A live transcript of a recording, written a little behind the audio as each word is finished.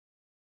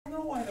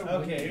know why they're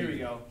Okay, here we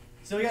go.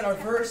 So we got our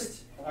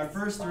first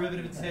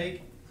derivative to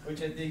take,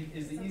 which I think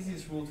is the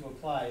easiest rule to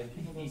apply, and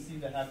people don't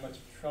seem to have much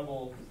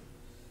trouble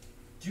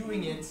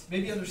doing it,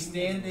 maybe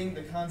understanding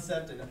the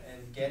concept and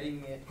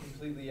getting it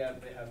completely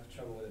out, they have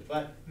trouble with it.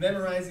 But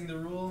memorizing the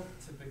rule,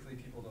 typically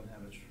people don't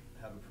have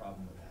a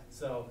problem with that.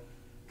 So,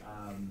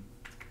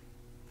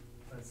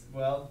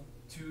 well,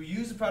 to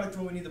use the product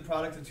rule, we need the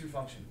product of two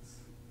functions.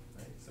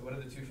 Right? So what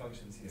are the two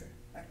functions here?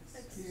 X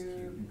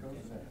cubed and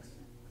cosine of x.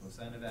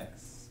 Cosine of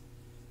x.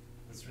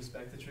 Let's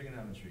respect the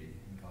trigonometry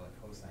and call it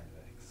cosine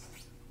of x.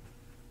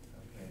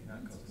 Okay,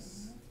 not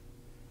cos.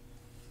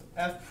 So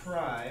f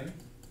prime.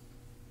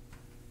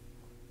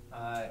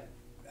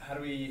 How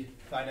do we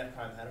find f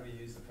prime? How do we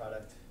use the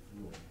product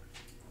rule?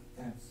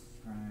 F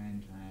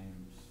prime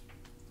times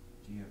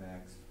g of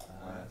x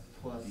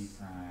plus b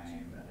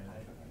prime.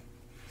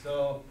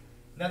 So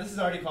now this is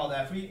already called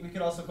f. We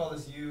could also call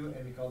this u,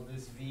 and we call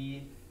this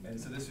v, and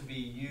so this would be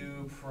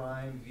u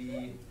prime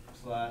v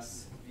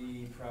plus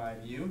v prime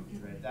u,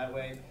 right that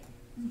way.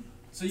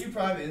 So u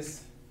prime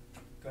is,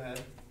 go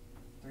ahead.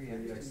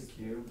 3x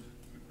cubed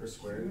or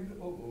squared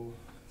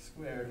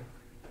Squared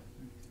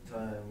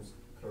times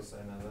cosine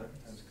of x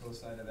times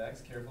cosine of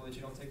x. Careful that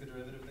you don't take the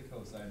derivative of the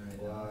cosine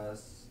right now.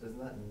 plus, isn't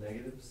that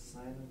negative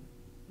sine?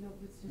 No,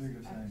 it's just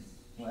Negative sign. x.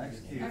 Well, x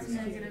cubed. X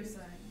negative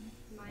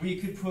sign. We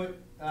could put,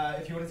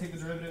 if you want to take the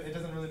derivative, it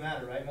doesn't really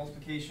matter, right?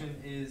 Multiplication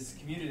is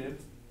commutative,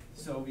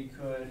 so we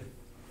could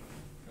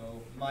go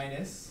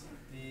minus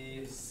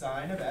the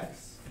sine of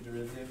x, the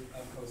derivative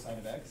of cosine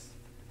of x,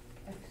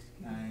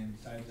 Times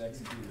times x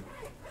cubed.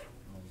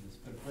 I'll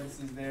just put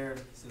parentheses there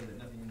so that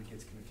nothing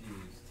gets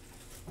confused.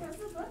 Does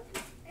the book,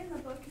 in the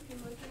book, if you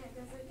look at it,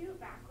 does it do it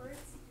backwards?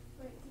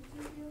 What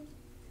did you do?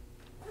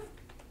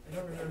 I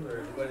don't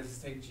remember. What is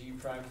take g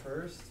prime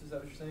first? Is that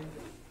what you're saying?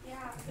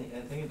 Yeah.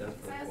 I think it does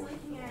for So I was both.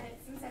 looking at it,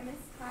 since I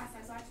missed class, I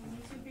was watching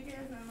YouTube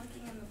videos and then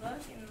looking in the book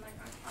and like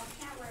on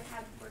TopCat where it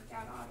had worked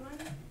out odd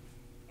ones.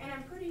 And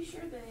I'm pretty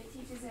sure that it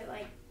teaches it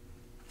like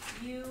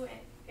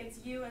it's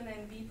u and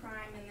then v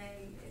prime and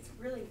then it's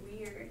really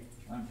weird.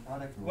 on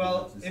product rule.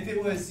 Well, it's the if same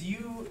it was thing.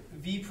 u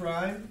v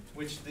prime,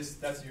 which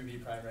that's u v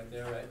prime right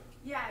there, right?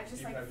 Yeah, it just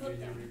v like prime flipped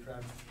u them. v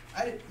prime.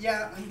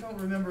 I don't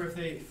remember if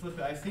they flip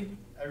it. I think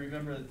I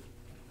remember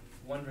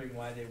wondering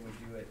why they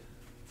would do it.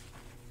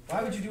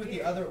 Why would you do it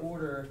the other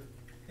order,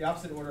 the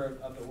opposite order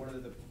of the order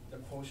that the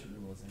quotient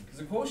rule is in? Because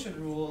the quotient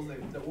rule,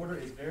 the order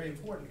is very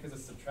important because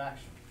it's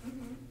subtraction,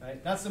 Mm-hmm.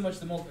 right? Not so much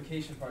the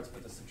multiplication parts,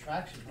 but the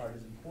subtraction part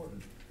is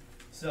important.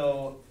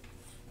 So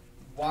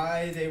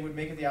why they would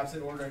make it the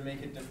opposite order and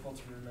make it difficult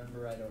to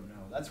remember, I don't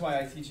know. That's why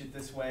I teach it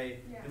this way,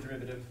 Yeah. the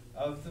derivative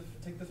of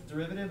take the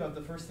derivative of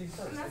the first thing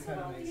first. And that's That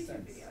what kind all of the makes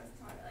YouTube sense. videos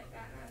taught it like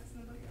that, and that's in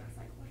the book, and I was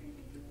like, what are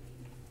they doing?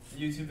 The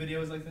YouTube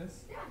video is like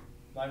this? Yeah.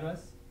 Mine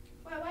was?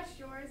 Well, I watched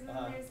yours, and then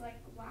Uh-huh. there's like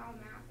Wow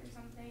Math or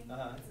something.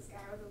 Uh-huh. It's this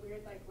guy with a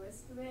weird like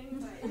list thing,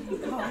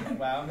 but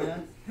Wow,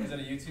 man. Is it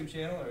a YouTube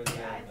channel or is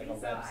yeah, I it like think a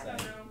so. I website?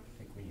 don't know. I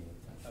think we need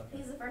that. Okay.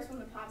 He's the first one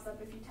that pops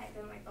up if you type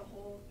in like the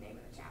whole name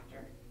of the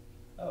chapter.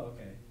 Oh,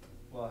 okay.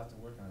 Well, I'll have to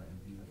work on it and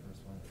be the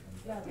first one that comes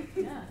Yeah, up.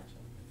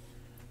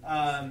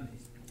 like,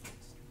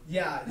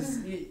 Yeah, this,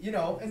 you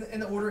know,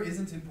 and the order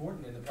isn't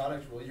important in the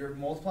product rule. You're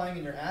multiplying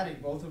and you're adding,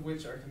 both of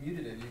which are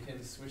commutative. You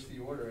can switch the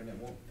order and it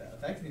won't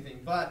affect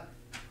anything. But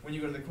when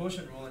you go to the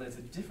quotient rule and it's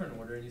a different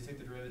order and you take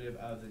the derivative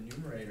of the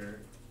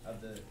numerator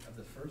of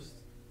the first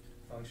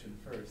function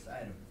first, I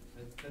don't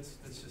know.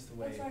 That's just the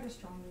way. I try to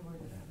strongly word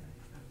it.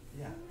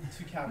 Yeah,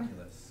 to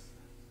calculus.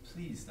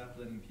 Please stop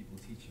letting people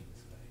teach you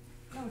this way.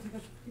 No, it's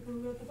because people who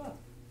wrote the book.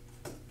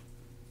 I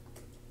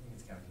think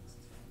it's calculus.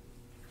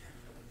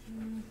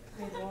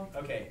 Okay, well,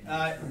 Okay.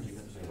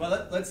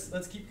 Well,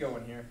 let's keep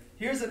going here.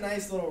 Here's a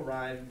nice little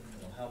rhyme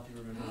that'll help you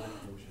remember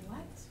the quotient.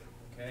 what?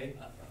 Okay.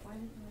 Why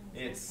didn't I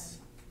know It's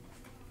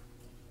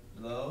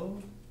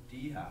low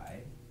d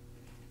high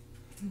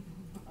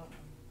that?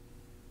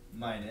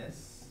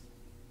 minus.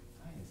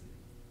 Why is it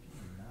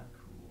being not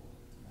cool?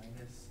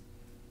 Minus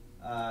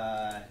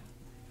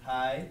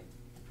high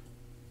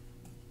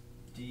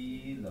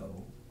d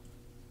low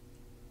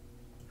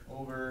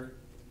over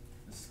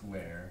the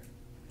square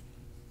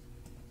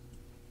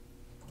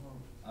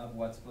of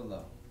what's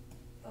below.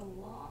 A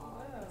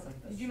lot.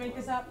 like Did the you make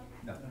this slope. up?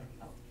 No,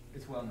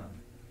 it's well known.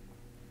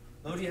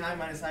 Low d high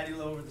minus high d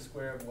low over the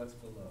square of what's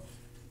below.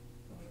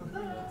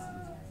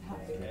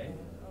 Okay.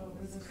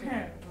 Over the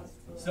square.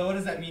 So what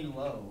does that mean,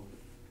 low?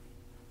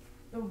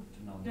 The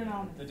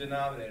denominator. The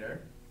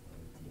denominator.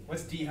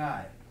 What's d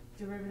high?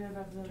 Derivative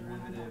of the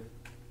Derivative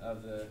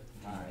of the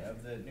high,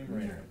 of the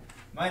numerator.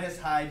 Minus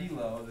high d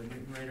low, the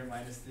numerator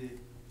minus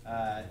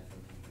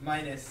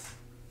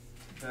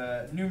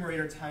the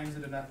numerator times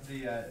the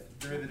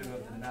derivative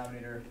of the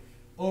denominator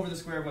over the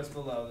square of what's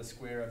below, the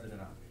square of the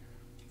denominator.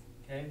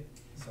 Okay?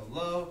 So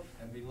low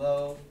and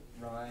below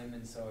rhyme,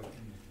 and so it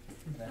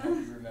can help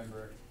you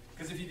remember.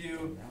 Because if you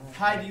do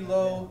high d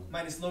low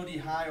minus low d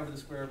high over the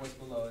square of what's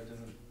below, it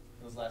doesn't.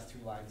 Those last two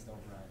lines don't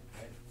rhyme,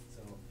 right?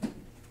 So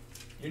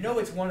you know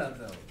it's one of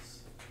those,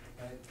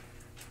 right?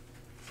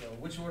 So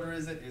which order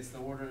is it? It's the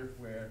order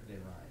where they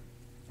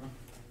rhyme.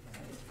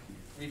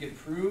 We could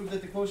prove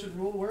that the quotient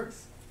rule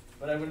works,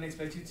 but I wouldn't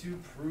expect you to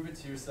prove it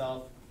to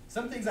yourself.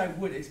 Some things I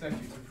would expect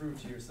you to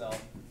prove to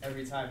yourself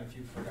every time if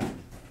you forgot.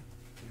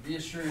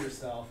 Reassure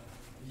yourself,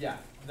 yeah,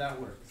 that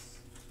works,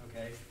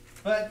 okay?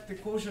 But the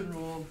quotient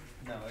rule,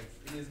 no,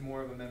 it is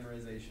more of a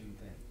memorization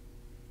thing,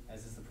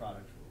 as is the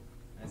product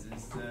rule, as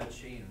is the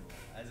chain rule,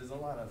 as is a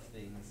lot of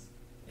things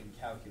in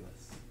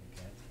calculus,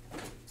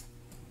 okay?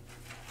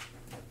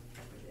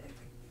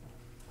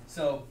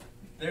 So,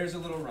 there's a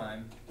little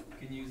rhyme,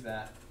 you can use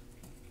that.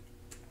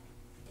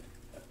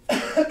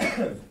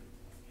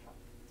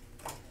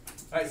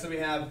 Alright, so we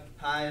have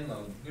high and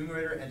low,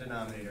 numerator and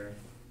denominator.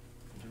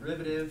 The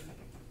derivative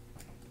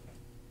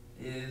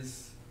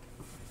is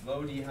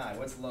low d high.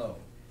 What's low?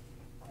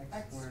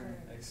 X squared.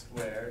 X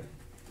squared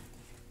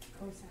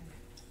Cosine.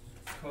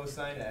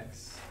 cosine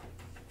x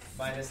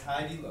minus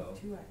high d low.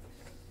 2x.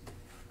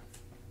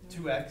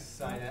 2x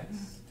sine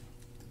x.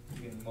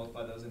 You can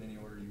multiply those in any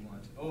order you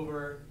want.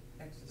 Over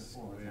X to the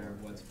fourth. square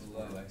what's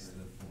below x to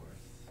the fourth.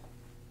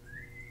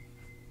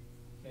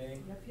 Okay.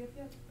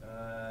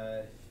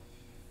 Yep.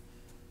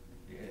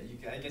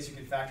 I guess you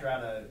could factor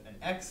out an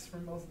x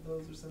from both of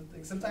those or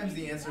something. Sometimes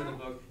the answer in the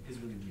book is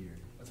really weird.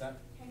 What's that?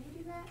 Can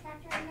you do that?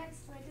 Factor out x?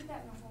 So I did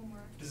that in the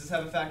homework. Does this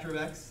have a factor of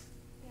x?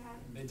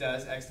 Yeah. It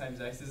does, x times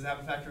x. Does it have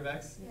a factor of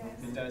x? Yes.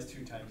 It does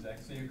 2 times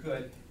x. So you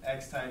could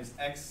x times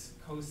x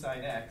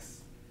cosine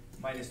x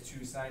minus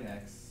 2 sine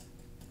x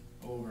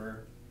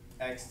over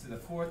x to the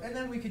fourth. And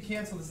then we could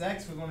cancel this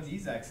x with one of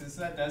these x's,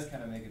 so that does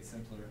kind of make it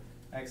simpler.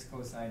 X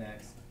cosine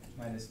x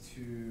minus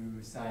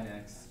 2 sine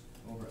x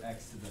over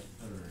x to the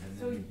third. And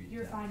So then we'd be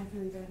you're done. fine if we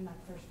leave it in that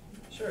first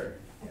one? Sure.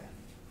 Yeah.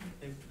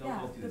 Okay. They'll Yeah,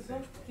 both do the the same.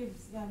 book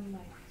gives them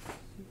like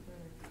super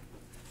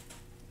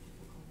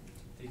difficult.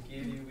 They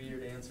give you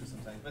weird answers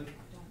sometimes, but Don't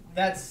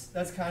like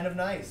that's kind of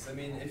nice. I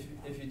mean,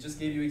 if it just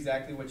gave you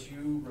exactly what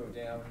you wrote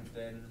down,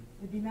 then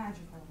It'd be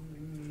magical.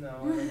 no, I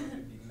don't know if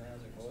it'd be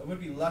magical. It would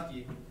be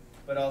lucky,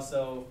 but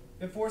also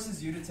it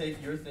forces you to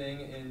take your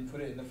thing and put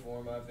it in the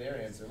form of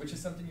their answer, which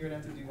is something you're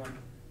gonna have to do on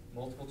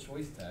multiple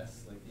choice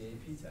tests, like the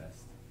AP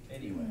test.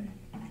 Anyway,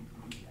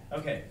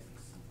 okay.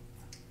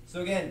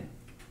 So again,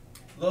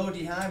 low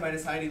d high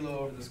minus high d low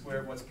over the square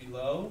of what's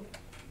below.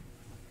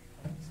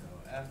 So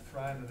f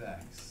prime of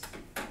x.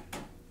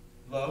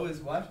 Low is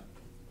what?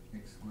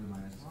 X squared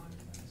minus 1.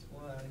 Minus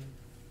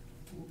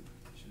 1. Oop,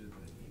 should have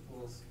put it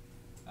equals.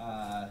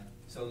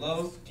 So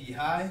low, d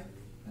high.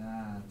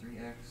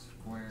 3x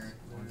squared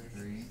plus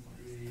 3.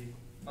 3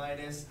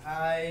 minus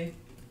high,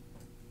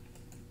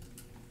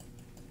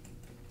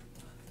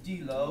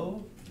 d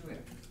low 2x.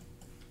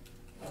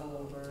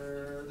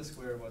 over the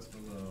square of what's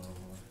below.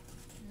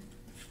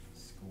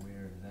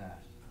 Square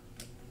that.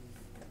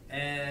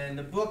 And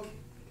the book,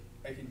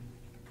 I can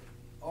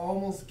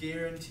almost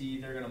guarantee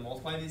they're going to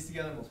multiply these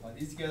together,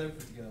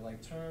 put together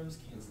like terms,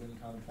 cancel any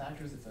common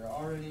factors if there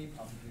are any,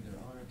 probably there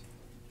aren't.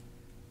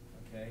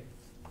 Okay.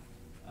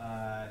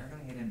 They're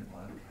gonna get into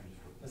blood.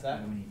 What's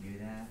that? When you do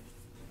that,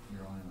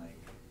 you're only like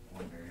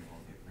one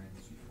variable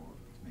difference before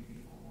to make it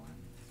equal 1.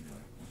 So you're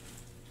like,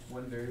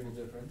 One variable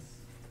difference.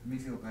 it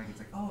makes it look like it's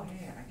like, oh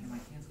hey, I can like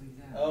cancel these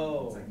out.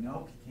 Oh. It's like,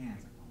 nope, you can't.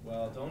 It's like, oh,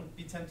 Well, don't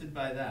be tempted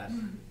by that.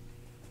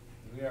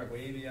 We are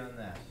way beyond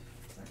that.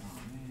 It's like, oh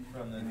man.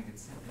 From the, make it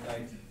simple.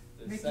 like,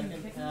 the Making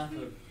second chicken half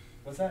feet? of,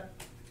 what's that?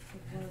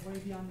 We're way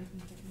beyond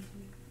making chicken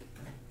feet.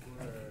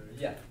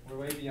 Yeah, we're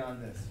way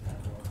beyond this.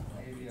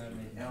 We're way beyond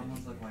making. It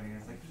almost looked like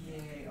it's like,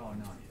 yay. Oh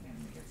no, you can't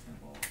make it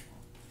simple.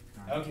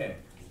 Darn. Okay.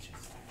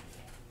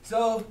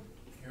 So,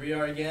 here we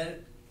are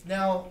again.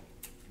 Now,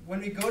 when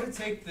we go to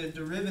take the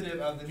derivative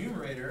of the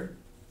numerator,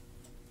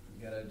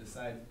 we gotta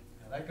decide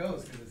how that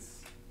goes,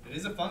 because it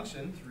is a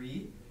function,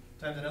 3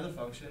 times another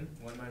function,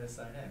 1 minus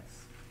sine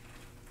x.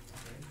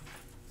 Okay.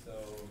 So,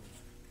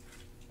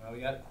 well, we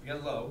got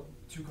low,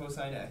 2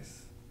 cosine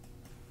x,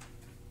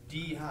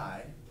 d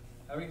high.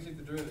 How are we gonna take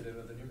the derivative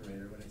of the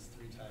numerator when it's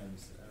 3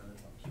 times another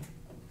function?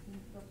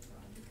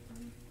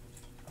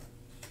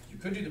 You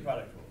could do the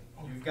product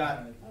rule. You've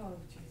got Oh,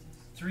 Jesus.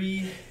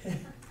 3,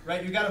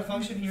 right? You've got a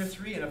function here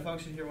 3 and a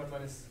function here 1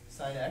 minus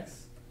sine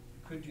x.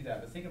 You could do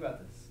that, but think about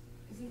this.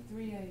 Isn't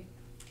 3 a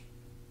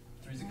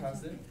 3 is a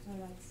constant? So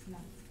that's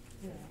not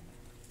 0.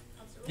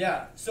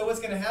 Yeah, so what's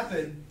going to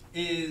happen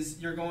is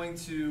you're going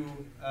to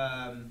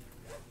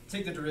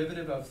take the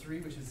derivative of 3,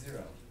 which is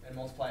 0, and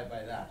multiply it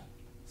by that.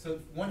 So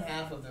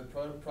 1/2 of the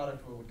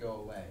product rule would go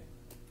away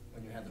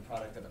when you have the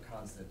product of a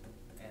constant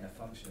and a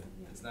function.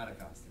 Yeah. It's not a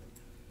constant.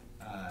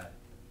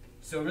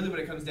 So really what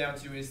it comes down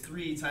to is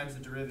 3 times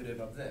the derivative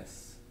of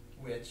this,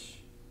 which,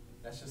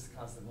 that's just the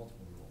constant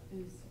multiple rule.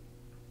 Is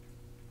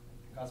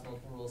Constant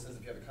multiple rule says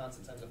if you have a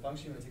constant times a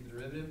function, you want to take the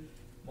derivative,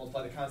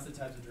 multiply the constant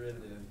times the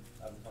derivative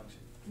of the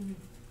function.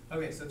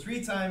 Okay, so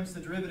 3 times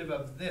the derivative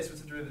of this.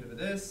 What's the derivative of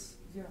this?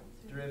 0.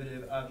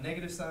 Derivative of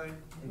negative sign.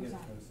 Cosine.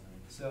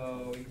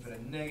 So we can put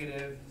a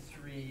negative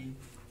 3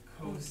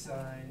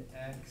 cosine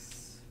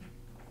x.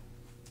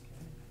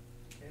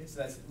 Okay, so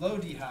that's low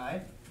d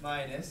high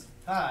minus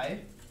high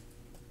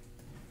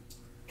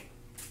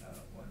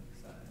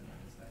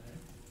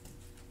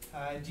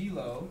d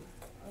low.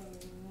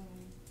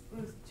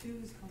 What was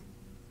 2's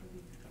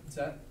What's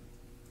that?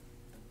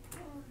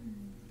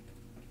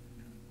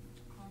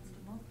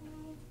 constant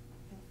multiple?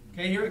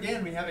 Okay, here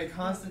again we have a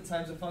constant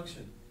times a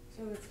function.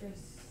 So it's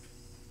just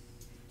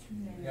 2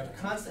 You have a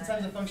constant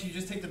times a function. You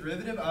just take the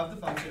derivative of the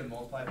function and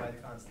multiply by the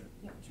constant.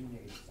 Two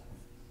negative signs.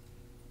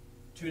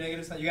 Two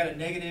negative signs. You got a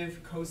negative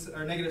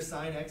or negative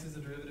sine x is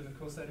the derivative of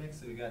cosine x.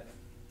 So you got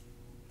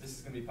this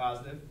is going to be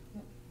positive.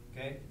 Yep.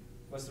 Okay.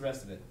 What's the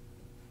rest of it?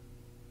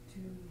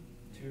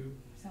 2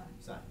 sine.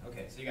 sine.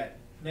 Okay. So you got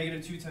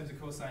negative 2 times the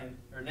cosine,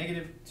 or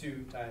negative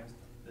 2 times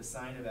the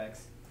sine of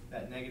x.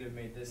 That negative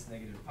made this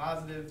negative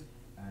positive,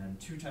 and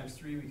 2 times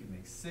 3 we can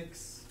make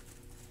 6,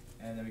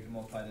 and then we can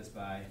multiply this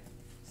by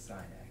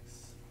sine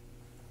x.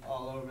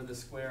 All over the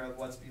square of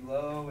what's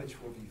below,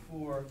 which will be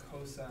 4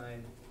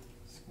 cosine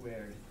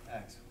squared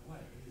x.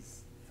 What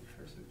is the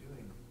cursor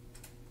doing?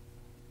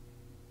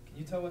 Can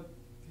you tell what?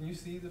 Can you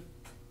see the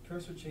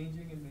cursor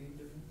changing and being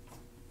different?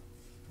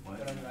 What?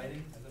 What I'm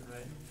writing as I'm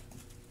writing?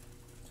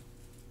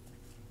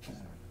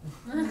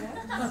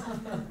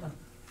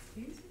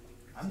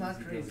 I'm not Since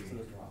he crazy. goes to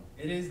the drop.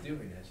 It is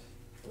doing it.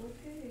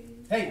 Okay.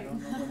 Hey,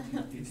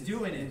 it's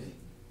doing it.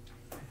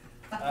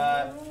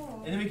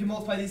 And then we can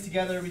multiply these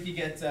together. We could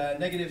get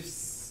negative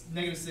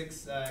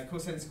 6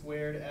 cosine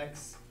squared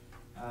x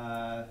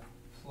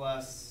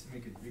plus. We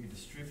could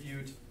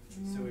distribute,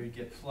 so we would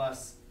get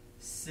plus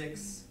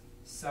 6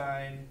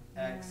 sine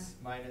x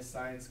minus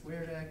sine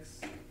squared x.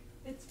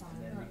 It's fine.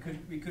 And then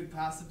we could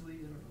possibly, I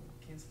don't know,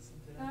 cancel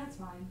something out. That's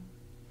fine.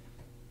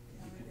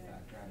 You could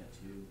factor out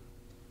a 2.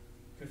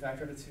 Could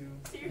factor out a 2. So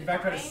We you're could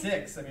factor out a fine?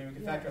 6. I mean, we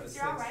could Yeah. factor out a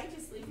 6. You're alright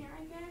just leaving it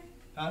right there?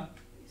 Huh?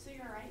 So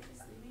you're alright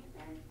just leaving it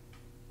there?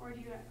 Or do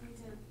you need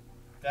to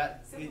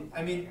That, simplify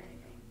I it mean, or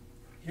anything?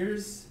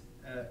 here's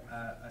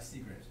a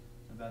secret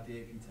about the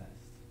AP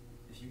test.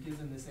 If you give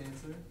them this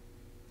answer,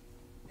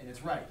 and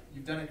it's right,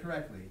 you've done it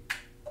correctly,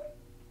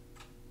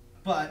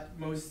 but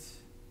most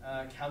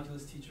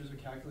calculus teachers or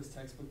calculus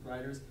textbook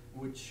writers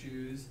would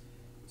choose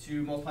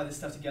to multiply this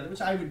stuff together,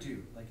 which I would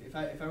do. Like if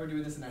I were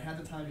doing this and I had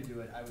the time to do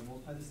it, I would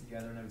multiply this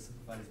together and I would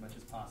simplify it as much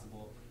as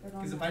possible.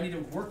 Because if I need to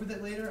work with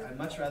it later, I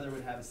much rather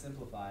would have it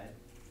simplified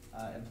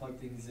and plug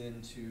things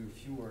into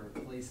fewer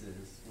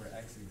places where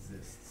x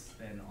exists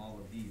than all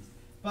of these.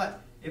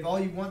 But if all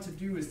you want to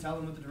do is tell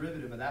them what the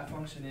derivative of that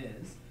function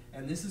is,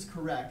 and this is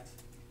correct,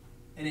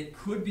 and it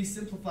could be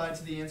simplified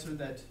to the answer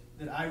that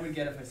I would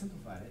get if I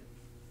simplified it,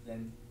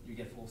 then you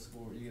get full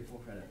score, you get full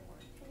credit.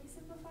 Can you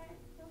simplify it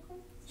real quick?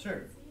 So Sure. I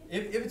can see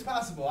it? If it's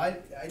possible,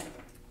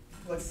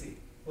 let's see.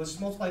 Let's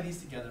just multiply these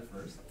together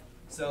first.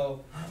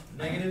 So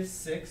negative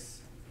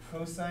 6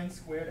 cosine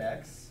squared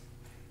x.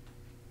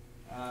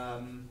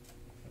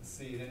 Let's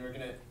see. Then we're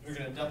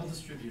gonna double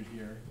distribute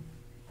here,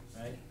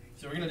 right?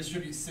 So we're gonna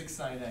distribute 6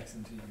 sine x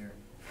into here.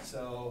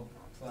 So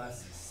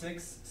plus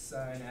 6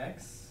 sine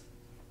x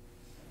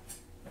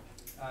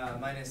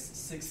minus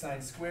 6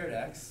 sine squared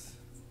x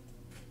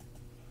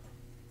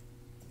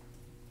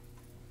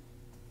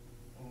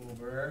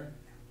over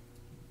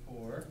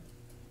 4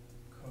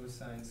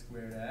 cosine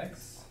squared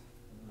x.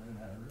 I'm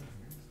running out of room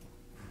here, so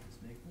let's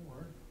make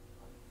more.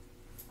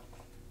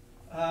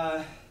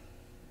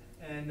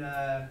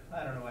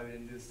 I don't know why we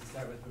didn't do this to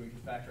start with, but we can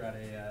factor out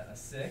a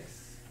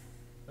 6.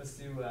 Let's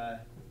do a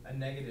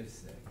negative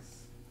 6,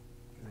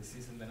 because I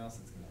see something else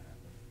that's going to happen.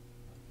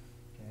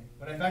 Okay.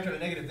 When I factor out a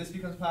negative, this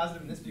becomes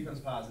positive and this becomes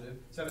positive.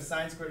 So I have a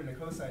sine squared and a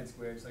cosine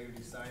squared, so I can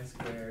do sine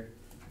squared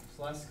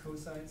plus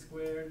cosine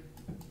squared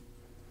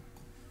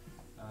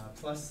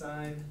plus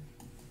sine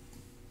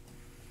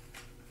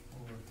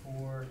over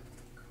 4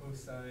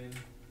 cosine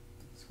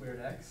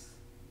squared x.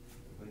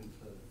 Wouldn't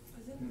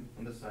Is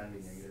it? the sign be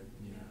negative?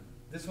 Yeah.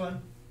 This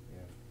one,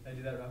 Yeah. did I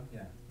do that wrong? Yeah.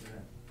 Yeah.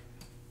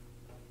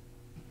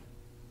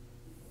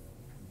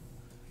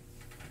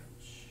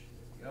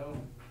 There we go.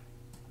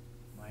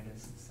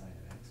 Minus sine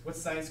of x.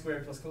 What's sine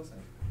squared plus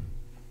cosine?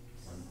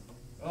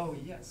 Oh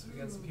yes, we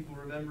got some people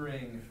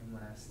remembering from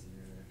last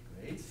year.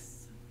 Great.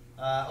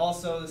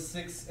 Also, the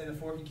 6 and the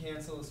 4 can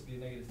cancel. This will be a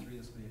negative 3.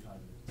 This will be a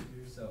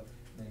positive 2. So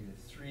negative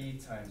 3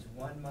 times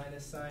 1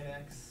 minus sine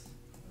x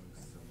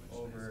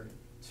over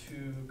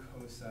 2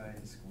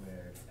 cosine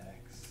squared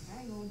x.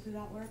 Alright, going through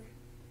that work.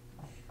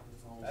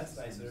 It's That's almost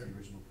the same as nicer. the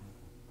original problem.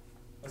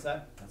 What's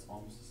that? That's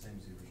almost the same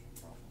as the original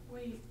problem.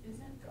 Wait,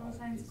 isn't God,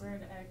 cosine is it?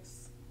 squared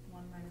x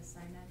 1 minus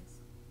sine x,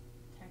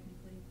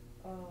 technically?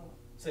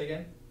 Say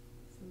again?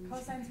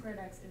 Cosine squared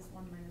x is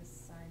 1 minus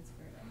sine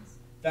squared x.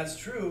 That's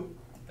true.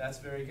 That's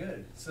very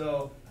good.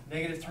 So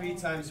negative 3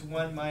 times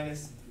 1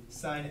 minus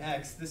sine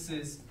x. This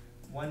is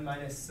 1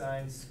 minus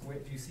sine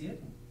squared. Do you see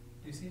it?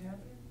 Do you see it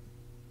happening?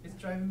 It's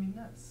driving me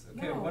nuts.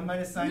 Okay, No. 1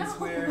 minus sine No,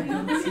 squared. I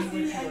don't see See what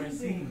you are anything.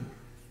 seeing.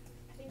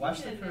 I think Watch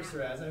you the should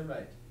cursor as I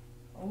write.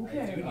 I do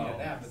Okay. need a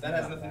nap, but that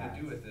has nothing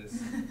to do with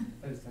this.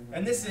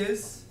 And this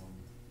is,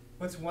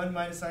 what's 1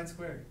 minus sine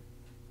squared?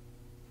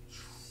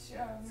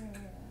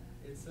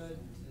 It's a,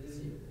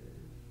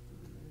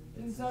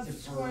 Instead of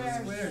It's square,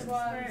 squares.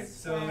 square.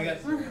 So we got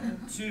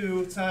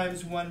 2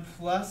 times 1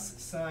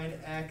 plus sine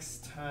x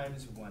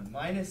times 1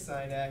 minus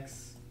sine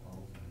x.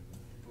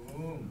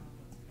 Boom.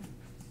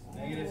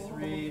 Negative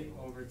 3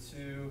 over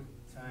 2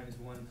 times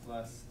 1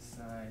 plus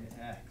sine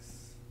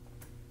x.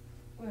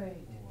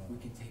 Wait. We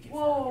can take it Whoa,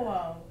 whoa, further.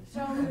 whoa.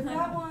 So if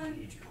that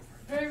one,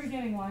 very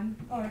beginning one,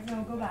 oh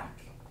no, go back.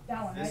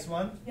 That one, This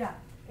right? one? Yeah.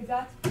 If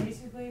that's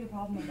basically the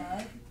problem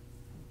above,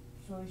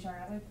 so we start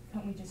out with,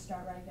 can't we just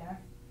start right there?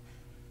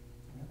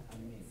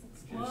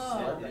 Just Whoa.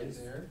 start right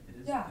there. It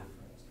is Yeah.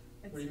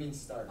 What do you mean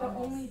start? The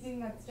only thing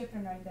that's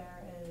different right there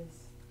is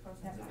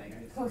Cosine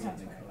squared. cosine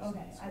squared.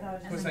 Okay, I thought it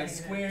was just Cosine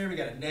negative. squared, we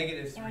got a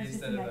negative That 3 was just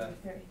instead of negative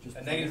 3. Just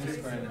a negative 3 plug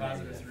squared and a in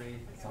positive negative. 3.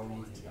 That's all we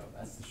need to know.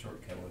 That's the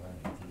shortcut we're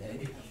learning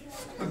today.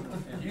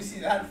 If you see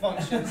that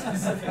function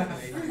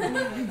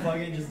specifically, plug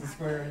in just the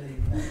square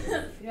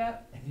root.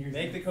 Yep, And you're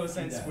Make the done.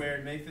 cosine You're done.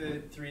 squared, make the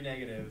 3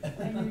 negative.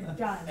 and you're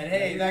done. And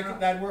hey,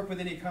 that'd work with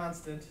any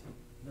constant.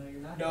 No, you're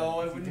not. No,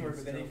 done. it wouldn't You work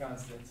can with any still-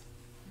 constant.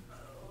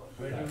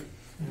 Where do we-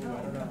 Ooh,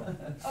 I don't know.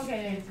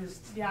 Okay,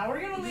 yeah,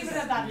 we're gonna leave it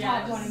at that Yeah,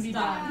 top one and be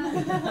stop.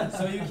 done.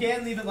 So you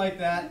can leave it like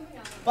that.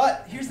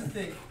 But here's the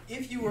thing,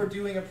 if you were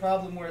doing a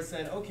problem where it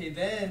said, okay,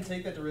 then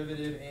take that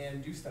derivative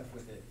and do stuff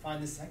with it,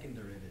 find the second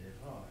derivative.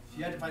 Oh, if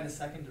you had to find the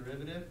second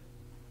derivative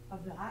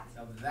Of that.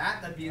 of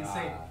that, that'd be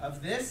insane. Ah.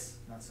 Of this,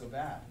 not so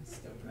bad.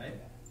 Still pretty Right?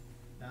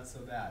 bad. Not so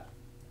bad.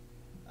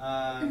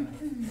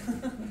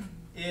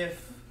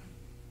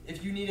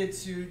 If you needed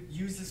to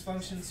use this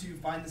function to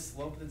find the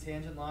slope of the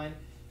tangent line,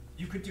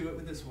 you could do it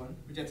with this one.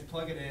 But you have to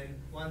plug it in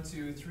 1,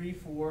 2, 3,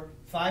 4,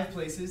 5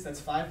 places. That's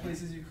 5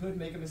 places you could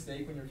make a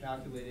mistake when you're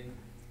calculating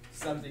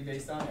something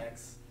based on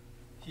x.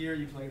 Here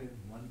you plug it in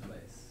one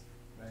place,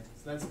 right?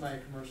 So that's my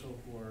commercial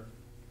for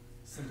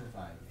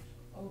simplifying,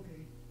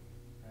 Okay.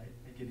 right?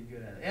 And getting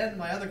good at it. And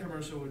my other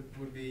commercial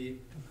would be,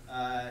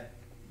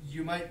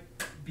 you might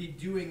be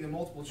doing the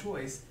multiple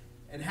choice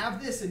and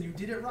have this and you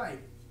did it right.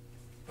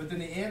 But then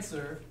the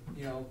answer,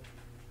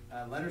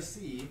 letter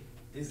C,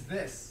 is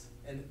this.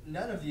 And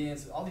none of the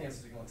answers, all the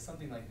answers are going to look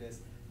something like this.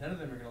 None of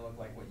them are going to look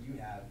like what you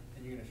have,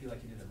 and you're going to feel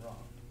like you did it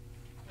wrong.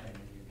 And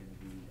then you're gonna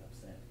be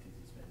upset because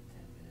you spent 10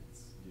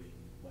 minutes doing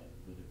what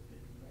would have been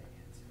the right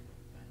answer.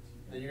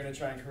 Then you're going to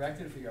try and correct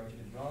it, figure out what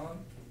you did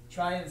wrong.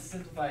 Try and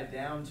simplify it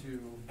down to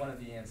one of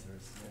the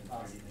answers. Then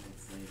 30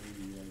 minutes later,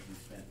 you realize you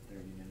spent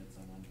 30 minutes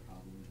on one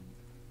problem and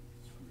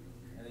screwed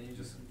over your. And then you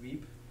just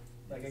weep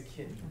like a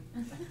kitten.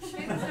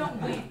 Kids don't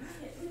weep.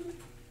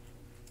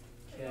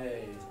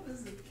 Okay.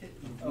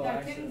 Yeah,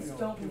 actually, kittens we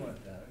don't we weep.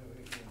 want that.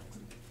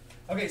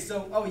 Okay,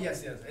 so,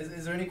 yes.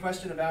 Is there any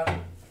question about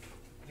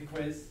the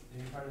quiz?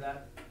 Any part of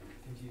that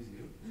confuse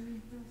you?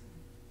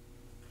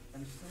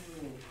 I'm still a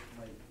little,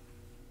 like,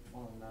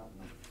 well, not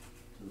like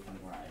to the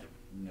point where I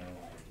know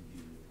I can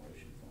do the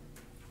quotient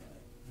formula, but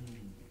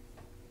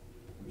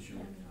I'm sure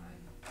with time.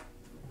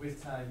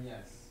 With time,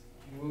 yes.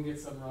 You will get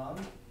some wrong,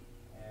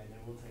 and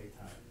it will take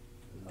time.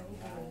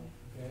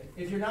 Okay?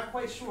 If you're not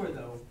quite sure,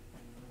 though,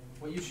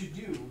 what you should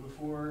do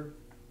before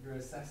you're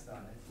assessed on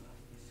it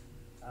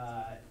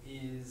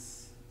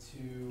is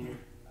to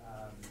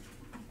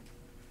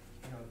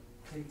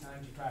take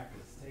time to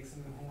practice. Take some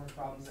of the homework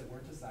problems that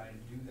weren't assigned,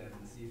 do them,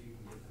 and see if you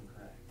can get them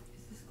correct.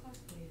 Is this class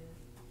graded?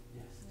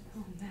 Yes.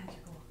 Oh,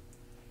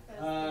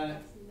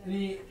 magical.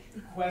 Any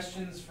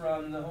questions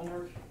from the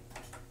homework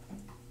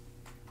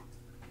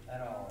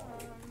at all?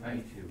 Um,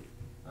 Me too.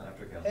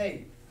 After Kelly.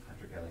 Hey,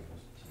 After Kelly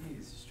goes.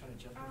 jeez, just trying to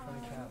jump in front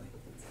of Callie.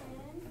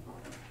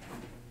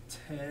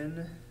 10.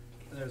 10.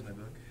 There's my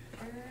book.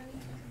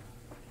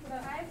 But I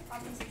have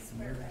obviously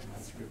square roots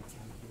in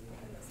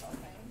this whole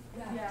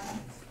thing. Yeah.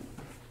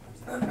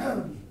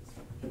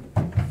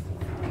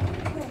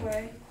 No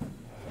way.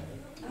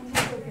 I'm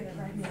gonna go get it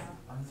right now.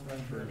 Oh,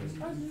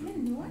 you get a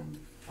new one?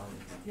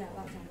 Yeah,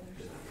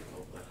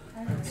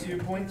 that's all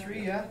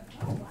 2.3, yeah?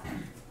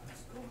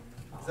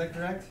 Is that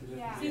correct?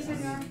 Yeah. See,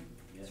 senor?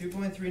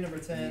 2.3, number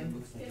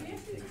 10. Did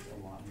you?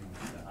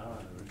 I don't know.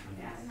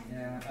 Yeah.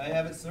 Yeah. I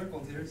have it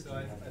circled here, so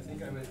I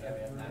think I would have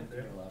it right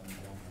there.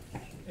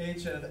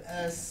 H of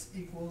S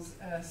equals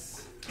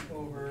S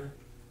over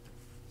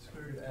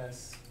square root of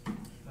S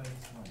minus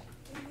 1.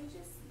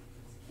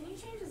 Can you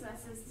change his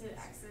S's to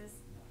X's?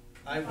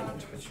 I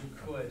won't, but you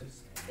could.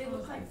 They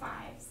look like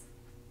 5s.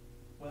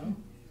 Well,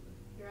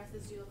 Your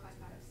S's do look like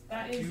fives.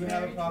 That do is you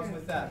have a very problem true.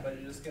 with that? But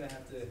you're just gonna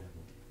have to.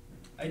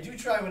 I do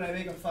try when I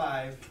make a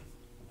 5,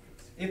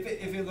 if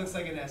it looks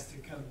like an S, to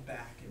come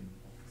back and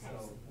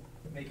so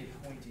make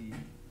it pointy.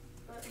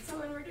 But, so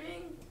when we're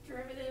doing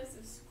derivatives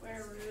of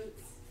square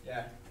roots,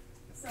 Yeah.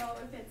 so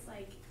if it's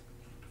like,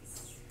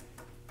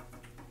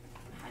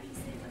 how do you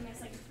say when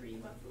there's like 3,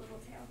 what's the little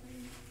tail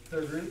thing?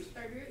 Third root.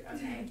 Third root?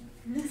 Okay.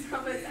 So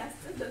if it's S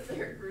to the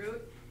third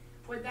root,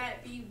 would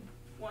that be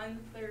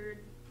 1/3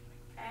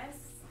 S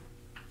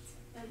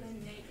and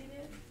then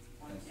negative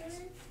 1/3?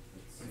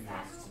 Is that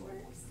how it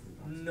works?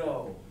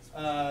 No.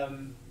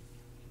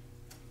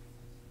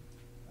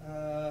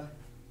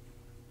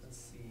 Let's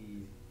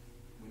see.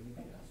 Wouldn't it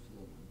be S to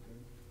the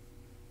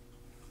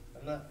 1/3?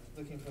 I'm not.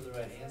 looking for the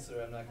right answer.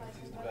 I'm not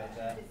confused about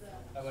that.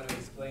 I want to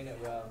explain it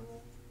well.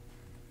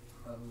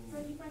 So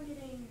I keep on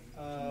getting.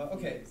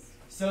 Okay,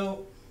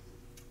 so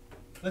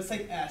let's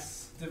take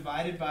s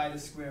divided by the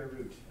square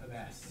root of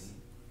s.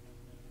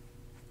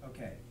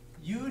 Okay,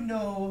 you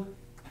know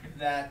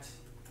that,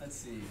 let's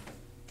see,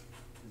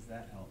 does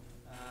that help?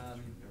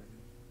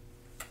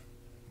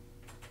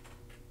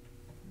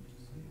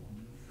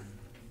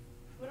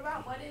 What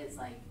about what is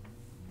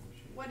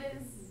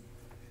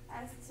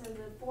s to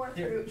the fourth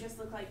Here. root just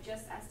look like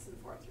just s to the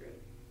fourth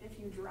root if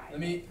you derive Let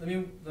me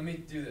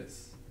do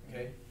this.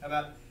 Okay, how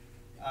about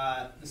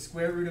the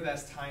square root of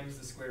s times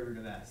the square root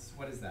of s?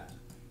 What is that?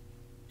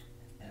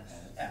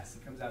 S.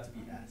 It comes out to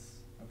be s.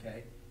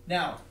 Okay.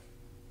 Now,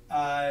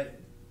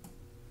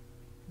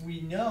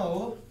 we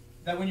know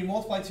that when you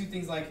multiply two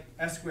things like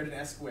s squared and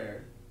s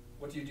squared,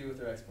 what do you do with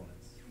their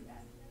exponents?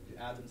 You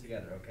add them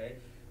together. Okay.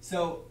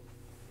 So,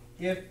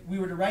 if we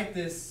were to write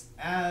this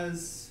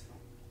as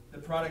the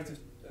product of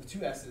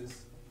two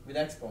s's with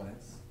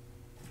exponents,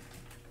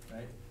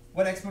 right?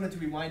 What exponent do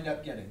we wind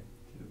up getting?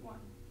 1.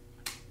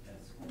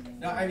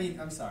 No, I mean,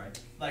 I'm sorry.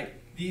 Like,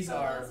 these So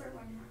are those are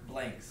 1/2.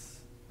 blanks,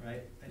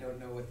 right? I don't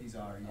know what these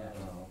are yet.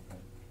 Oh, okay.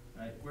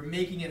 Right? We're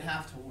making it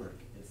have to work.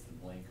 It's the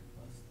blank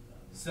plus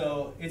the.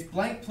 So it's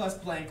blank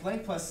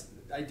plus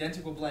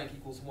identical blank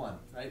equals 1,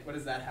 right? What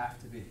does that have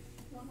to be?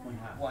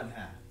 1/2.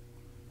 1/2.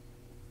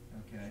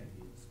 Okay.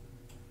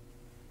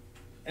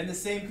 And the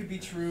same could be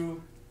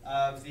true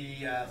of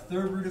the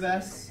third root of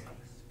s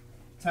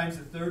times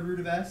the third root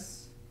of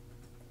s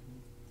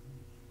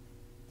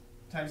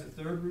times the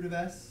third root of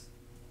s.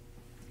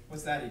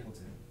 What's that equal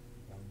to?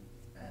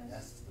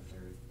 S to the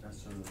third.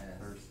 S to the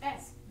first.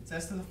 S. It's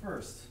s to the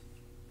first.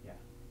 Yeah.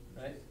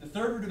 Right? The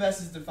third root of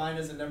s is defined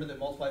as a number that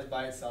multiplies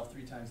by itself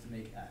 3 times to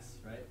make s,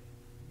 right?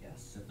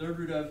 Yes. The third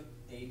root of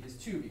 8 is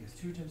 2 because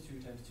 2 times 2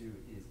 times 2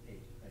 is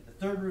 8. Right? The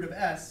third root of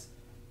s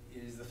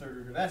is the third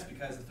root of s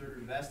because the third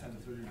root of s times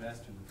the third root of s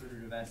times the third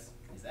root of s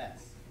is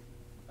s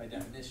by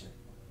definition.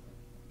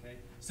 Okay?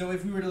 So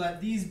if we were to let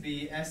these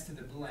be s to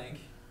the blank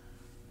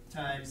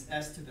times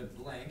s to the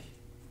blank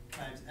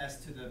times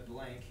s to the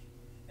blank,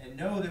 and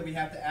know that we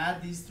have to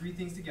add these three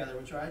things together,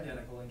 which are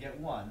identical, and get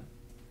 1,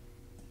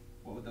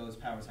 what would those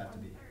powers have to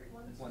be?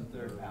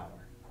 1/3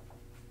 power.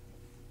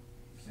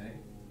 Okay?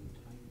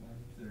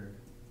 1/3.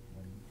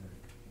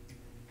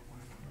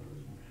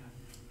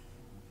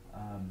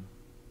 1/3.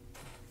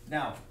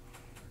 Now,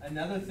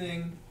 another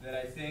thing that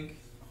I think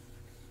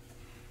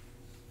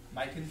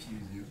might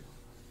confuse you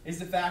is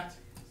the fact,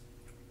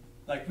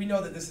 like, we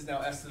know that this is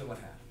now s to the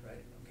 1/2,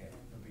 right? Okay,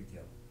 no big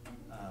deal.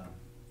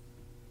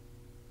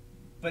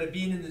 But it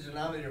being in the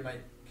denominator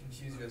might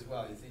confuse you as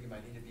well. You think it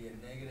might need to be a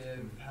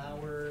negative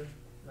power,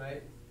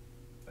 right?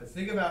 But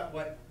think about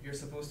what you're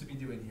supposed to be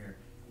doing here.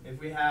 If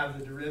we have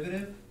the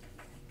derivative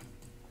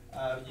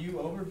of u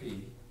over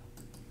v,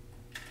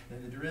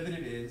 then the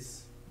derivative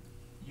is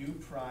u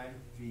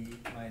prime v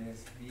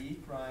minus v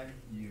prime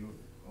u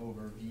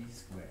over v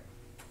squared.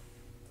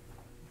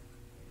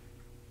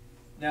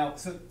 Now,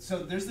 so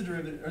there's the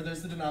derivative, or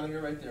there's the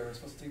denominator right there. We're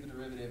supposed to take the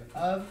derivative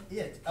of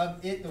it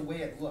the way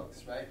it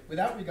looks, right?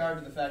 Without regard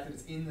to the fact that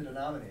it's in the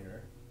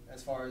denominator,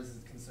 as far as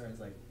it concerns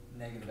like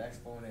negative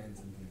exponents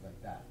and things like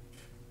that,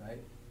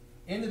 right?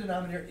 In the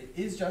denominator, it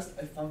is just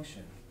a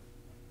function.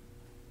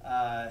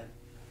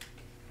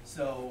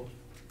 So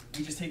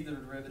we just take the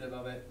derivative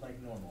of it like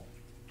normal.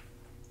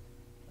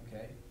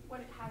 Okay?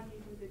 How do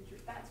you do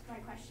that's my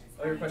question.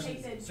 Oh, your How do you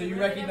question. take the So you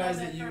derivative recognize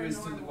of that it u for is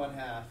to the normal?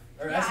 1/2,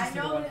 or Yeah, s is I to the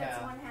know 1/2. that it's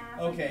 1/2.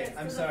 Okay, like, it's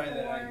I'm to the sorry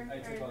that 4, I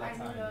took or all that I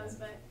time. knew those,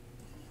 but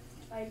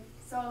like,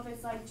 so if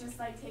it's like just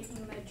like taking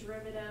the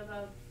derivative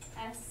of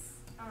s,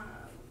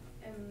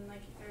 and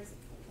like if there's.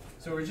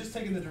 So we're just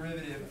taking the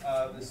derivative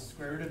of the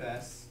square root of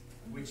s,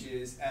 which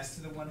is s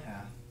to the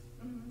 1/2.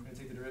 We're Mhm. going to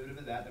take the derivative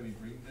of that, then we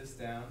bring this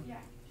down Yeah.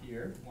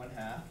 here,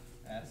 1/2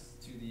 s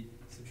to the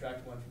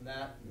subtract 1 from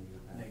that,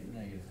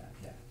 negative half,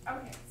 yeah.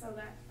 Okay, so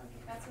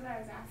that's what I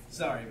was asking.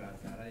 Sorry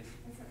about that.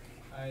 It's okay.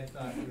 I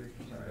thought you were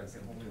confused about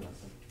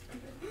something.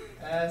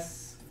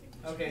 S,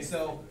 okay,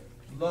 so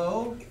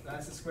low,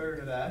 that's the square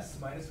root of s,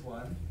 minus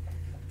 1.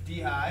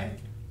 D high,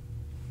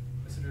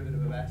 what's the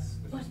derivative of s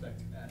with respect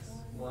to s?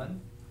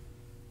 1.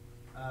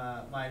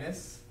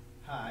 Minus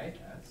high,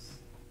 s.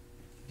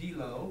 D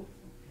low,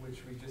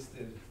 which we just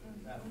did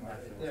that part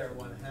right there,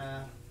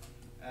 1/2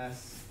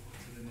 s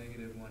to the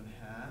negative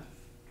 1/2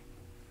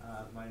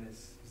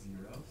 minus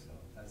 0, so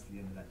that's the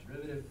end of that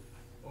derivative.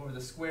 Over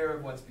the square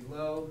of what's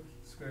below,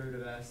 square root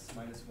of s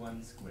minus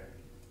 1 squared.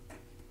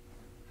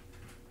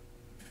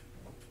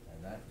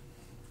 And that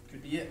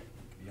could be it.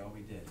 Could be all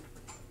we did.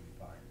 Could be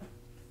fine.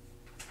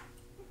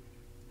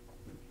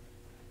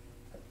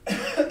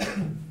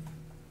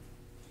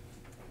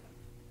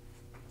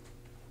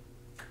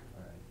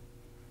 All right.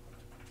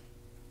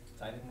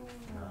 Titan?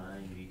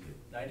 92.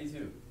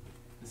 92.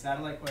 The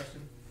satellite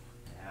question?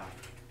 Yeah.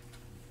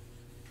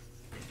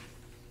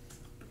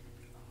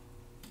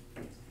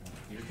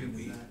 You just do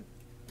B.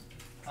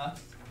 Huh?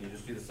 You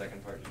just do the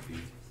second part, just B.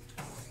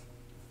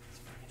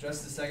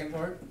 Just the second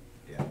part?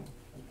 Yeah.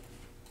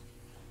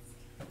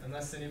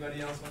 Unless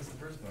anybody else wants the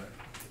first part.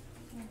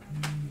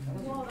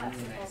 Well, that's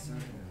Really nice.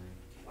 awesome.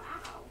 Wow.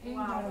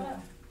 Wow, what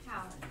a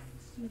talent.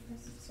 You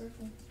press the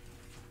circle.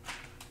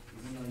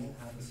 Even though you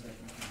have a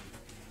second.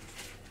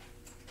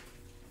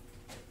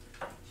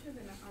 Should have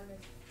been a harder.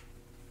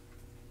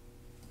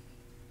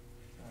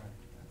 Alright,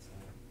 that's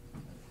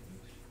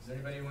Is there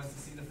anybody who wants to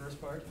see the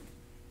first part?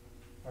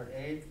 Part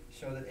A,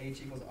 show that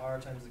h equals r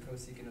times the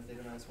cosecant of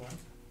theta minus 1.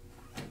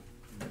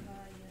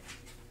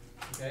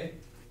 Okay?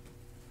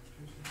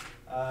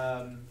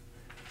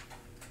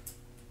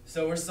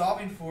 So we're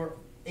solving for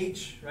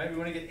h, right? We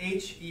want to get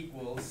h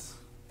equals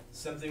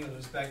something with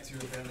respect to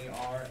apparently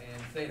r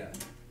and theta.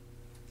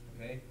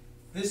 Okay?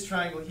 This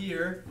triangle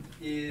here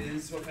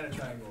is what kind of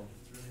triangle?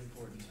 It's really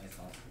important.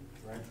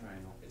 Right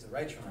triangle. It's a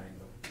right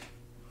triangle.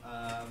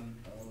 Oh,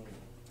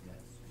 yes.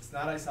 It's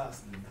not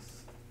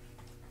isosceles.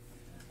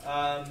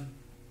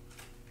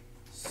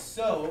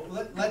 So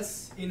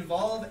let's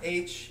involve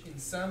h in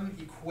some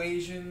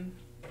equation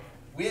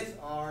with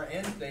r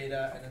and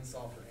theta and then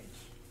solve for h.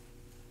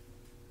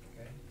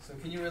 Okay, so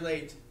can you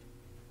relate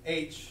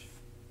h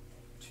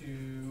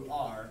to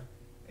r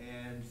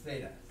and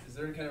theta? Is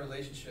there any kind of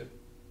relationship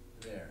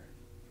there?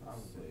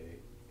 Probably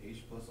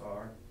h plus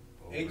r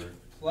H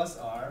plus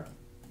r,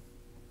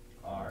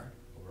 r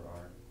over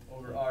r.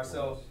 over r.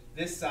 So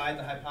this side,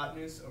 the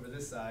hypotenuse, over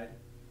this side,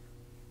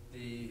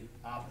 the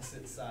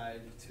opposite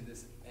side to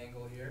this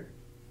angle here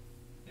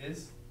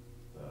is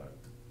The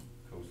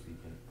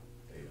cosecant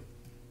theta.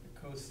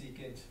 the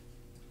cosecant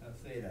of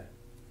theta.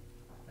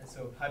 And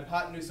so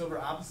hypotenuse over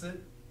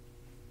opposite,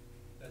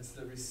 that's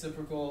the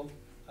reciprocal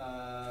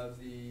of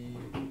the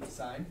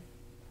sine,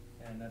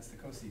 and that's the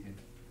cosecant.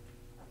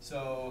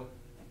 So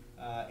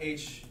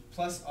h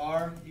plus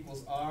r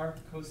equals r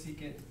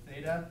cosecant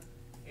theta,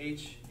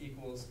 h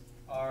equals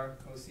r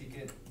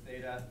cosecant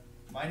theta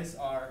minus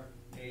r,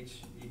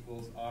 h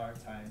equals r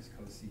times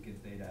cosecant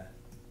theta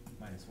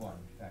minus 1.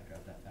 Factor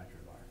out that factor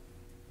of r.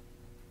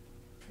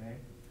 Okay?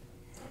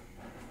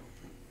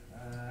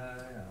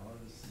 Yeah, I'll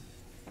just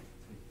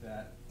take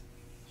that,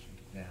 shrink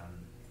it down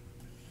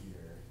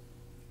here.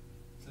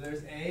 So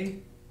there's A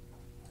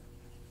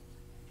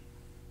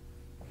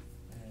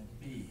and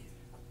B.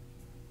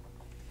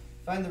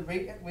 Find the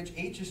rate at which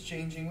h is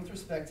changing with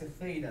respect to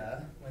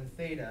theta when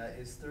theta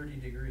is 30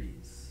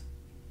 degrees.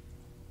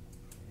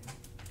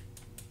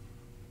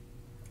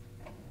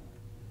 Okay.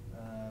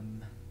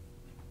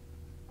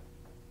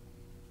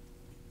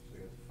 So we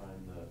have to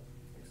find the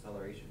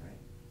acceleration, right?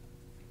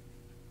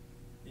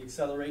 The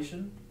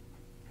acceleration.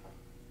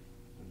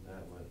 Isn't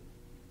that what?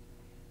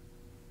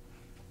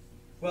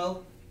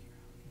 Well,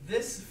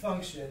 this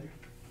function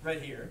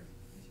right here,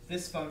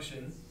 this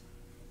function,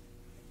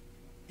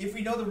 if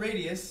we know the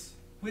radius,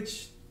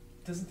 which,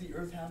 doesn't the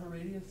Earth have a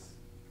radius?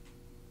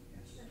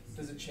 Yes.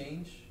 Does it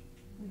change?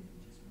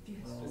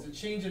 Well, Does it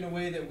change in a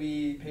way that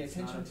we pay It's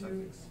not attention a to?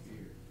 perfect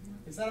sphere.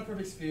 It's not a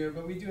perfect sphere,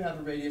 but we do have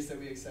a radius that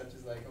we accept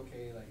as like,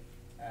 okay, like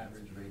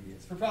average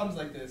radius. For problems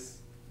like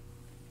this,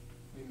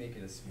 we make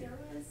it a sphere.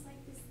 There was like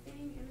this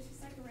thing, it was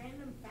just like a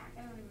random fact,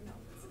 I don't even know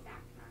if it's a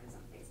fact or not, it's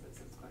on Facebook,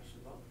 so it's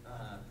questionable.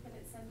 But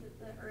it said that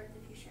the Earth,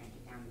 if you shrank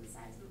it down to the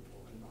size of a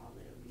bowling ball,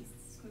 that it would be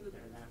smoother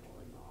than a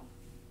bowling ball.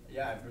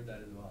 Yeah, I've heard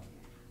that as well.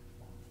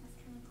 That's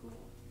kinda cool.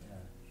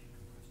 Yeah.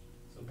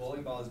 So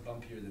bowling ball is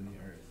bumpier than the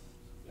Earth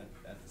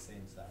at the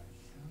same size.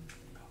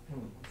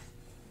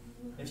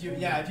 If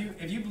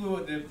you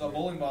blew the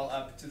bowling ball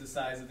up to the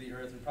size of the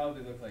Earth, it would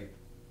probably look like,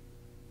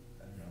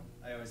 I don't know.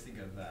 I always think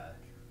of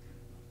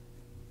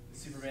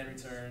Superman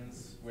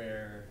Returns,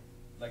 where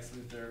Lex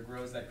Luthor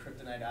grows that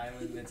kryptonite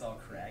island and it's all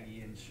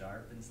craggy and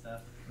sharp and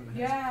stuff.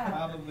 Yeah. That's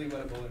probably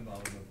what a bowling ball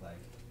would look like.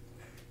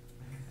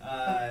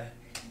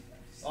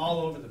 All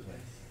over the place.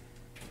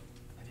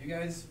 Have you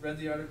guys read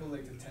the article,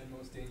 like the 10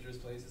 most dangerous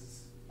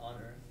places on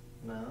Earth?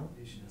 No.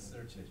 You should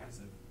search it.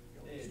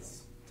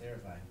 It's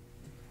terrifying.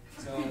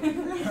 So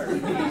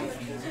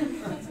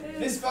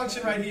this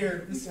function right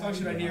here,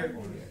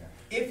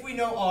 if we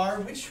know r,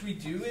 which we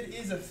do, it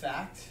is a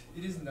fact,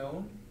 it is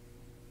known,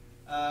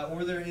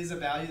 or there is a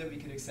value that we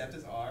can accept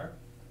as r.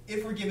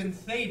 If we're given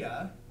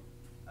theta,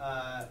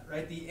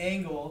 right, the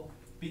angle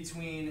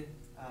between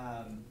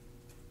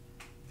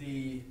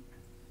the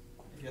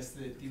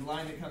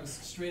line that comes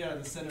straight out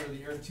of the center of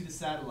the Earth to the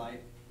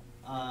satellite,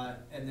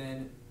 and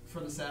then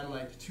from the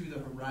satellite to the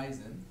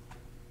horizon,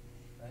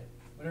 right?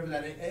 Whatever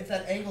that, if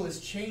that angle is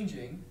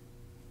changing,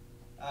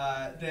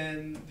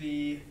 then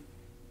the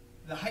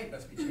height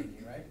must be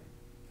changing, right?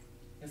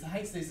 If the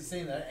height stays the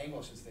same, that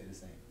angle should stay the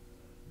same.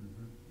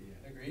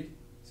 Yeah. Agreed?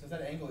 So if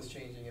that angle is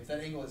changing, if that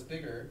angle is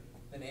bigger,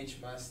 then h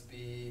must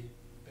be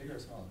bigger or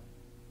smaller?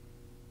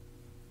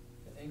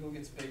 If the angle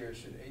gets bigger,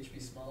 should h be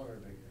smaller or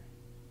bigger?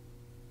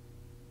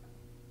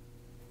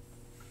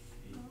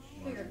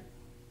 Bigger.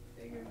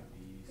 Bigger.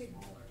 Be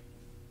smaller.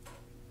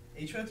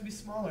 H would have to be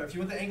smaller. If you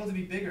want the angle to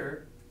be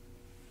bigger,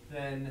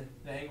 then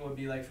the angle would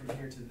be like from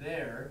here to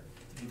there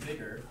to be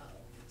bigger.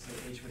 So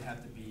h would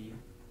have to be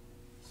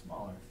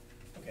smaller.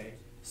 Okay.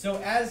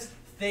 So as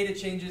theta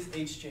changes,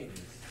 h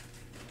changes.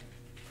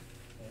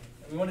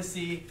 Okay. We want to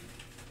see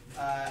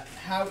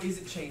how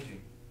is it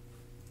changing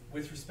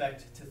with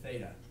respect to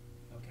theta.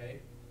 Okay?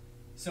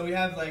 So we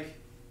have like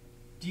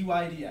dy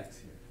dx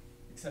here,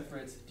 except for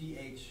it's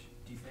dh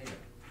d theta.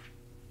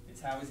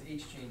 It's how is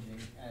h changing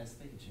as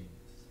theta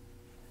changes.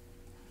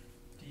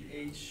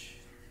 dh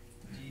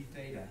d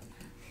theta.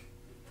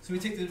 So we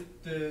take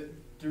the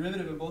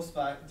derivative of both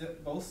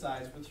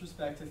sides with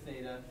respect to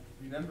theta,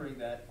 remembering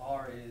that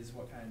r is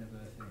what kind of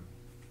a thing?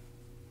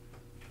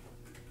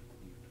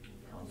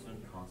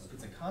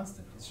 It's a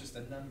constant. It's just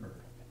a number.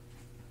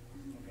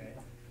 Okay.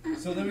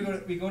 So then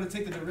we go to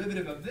take the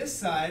derivative of this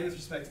side with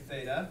respect to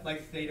theta,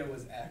 like theta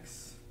was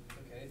x.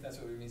 Okay, that's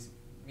what we mean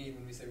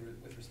when we say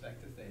with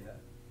respect to theta,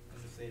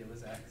 as if theta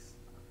was x.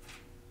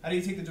 How do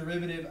you take the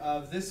derivative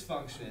of this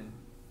function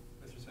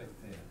with respect to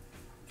theta?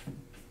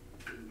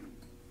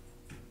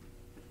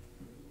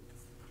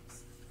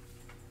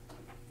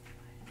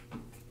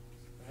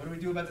 And what do we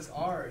do about this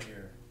r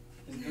here?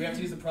 Do we have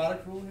to use the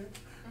product rule here?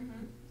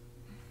 Mm-hmm.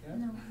 Yeah?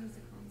 No, it's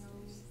a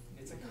constant.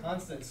 It's a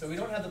constant. So we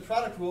don't have the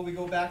product rule, we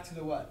go back to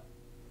the what?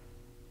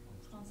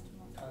 Constant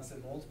multiple.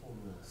 Constant multiple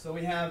rule. So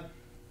we have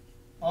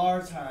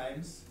r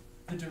times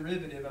the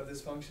derivative of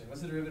this function. What's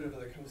the derivative of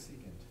the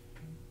cosecant?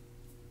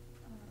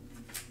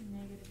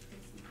 Negative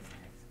cosecant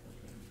x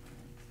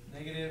cotangent.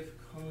 Negative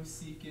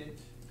cosecant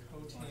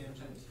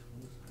cotangent.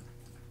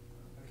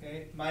 Okay,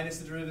 minus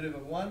the derivative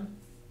of 1,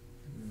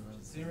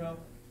 0.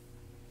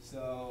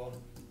 So,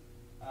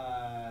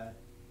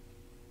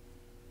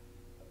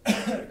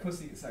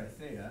 cosecant, sorry,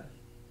 theta.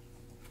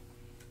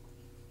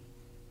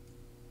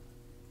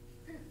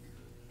 Yeah,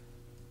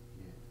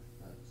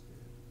 that's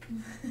good.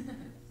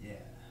 Yeah.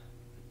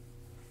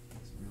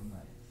 It's real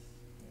nice.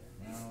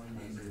 Yeah. Now I'm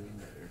doing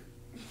better.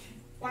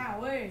 Wow,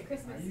 wait.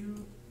 Christmas. Are you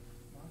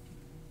mocking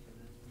me?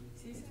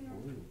 Season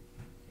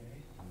Okay.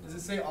 Does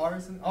it say R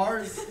is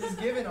is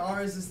given?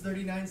 R is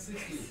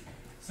 3960.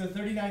 So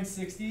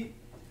 3960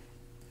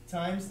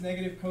 times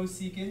negative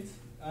cosecant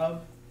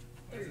of,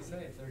 what does it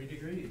say? 30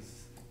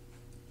 degrees.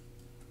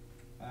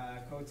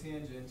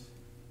 Cotangent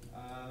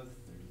of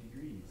 30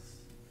 degrees.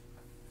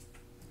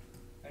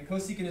 And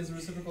cosecant is the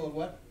reciprocal of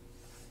what?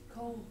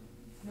 Nope.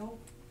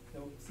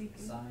 Nope.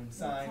 Secant. Sine.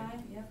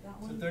 Sine. Yep, that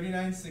So one.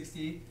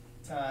 3960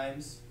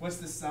 times, what's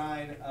the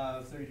sine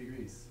of 30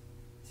 degrees?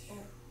 Oh,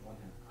 1/2.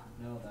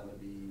 No, that would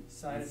be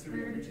Sine of 30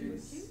 Root of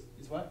degrees two?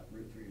 is what?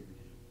 root 3 over 2.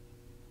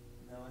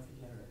 No, I think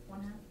you had it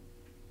right. 1/2.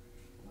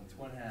 It's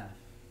 1/2.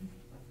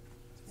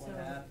 It's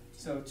 1/2.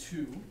 So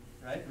 2,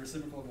 right? The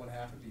reciprocal of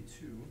 1/2 would be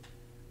 2.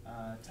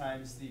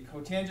 Times the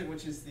cotangent,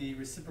 which is the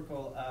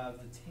reciprocal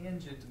of the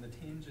tangent, and the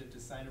tangent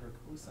is sine over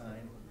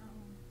cosine.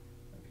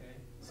 Okay,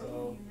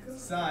 so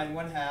sine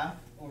 1/2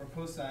 over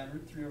cosine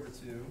root 3 over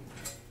 2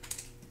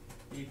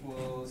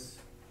 equals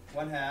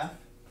 1/2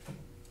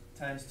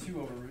 times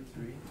 2 over root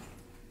 3,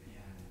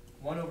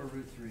 1 over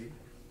root 3.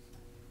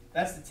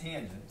 That's the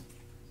tangent.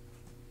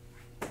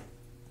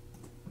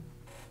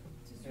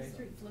 Okay.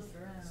 Flip it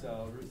around.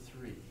 So root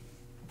 3.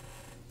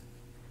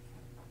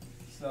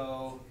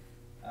 So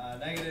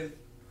negative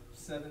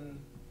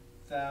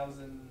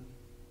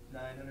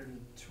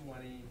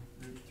 7,920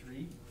 root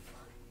 3.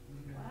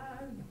 Wow,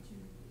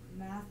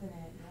 math in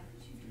it.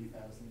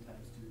 3,000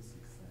 times 2 is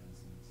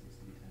 6,000.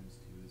 60 times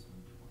 2 is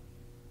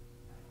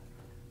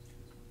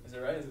 120. Is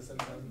that right? Is it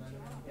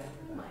 7,920? Yeah.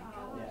 Oh my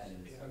gosh. Yeah,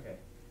 it is. Okay.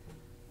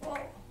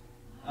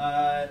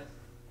 Well,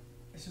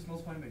 It's just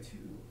multiplying by 2.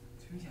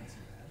 2 is not so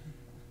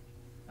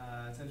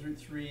bad. Times root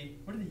 3.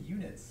 What are the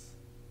units?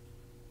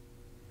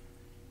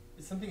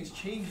 Something is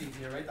changing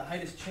here, right? The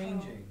height is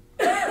changing.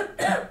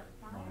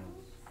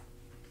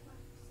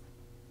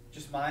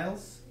 Just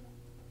miles?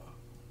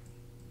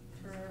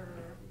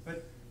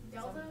 But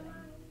Delta.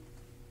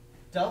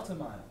 delta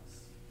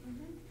miles.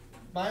 Mm-hmm.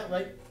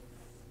 Right?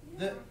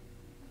 We're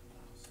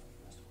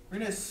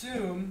going to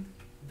assume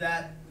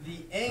that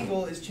the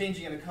angle is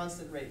changing at a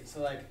constant rate.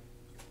 So like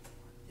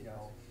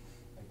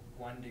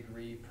 1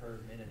 degree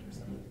per minute or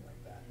something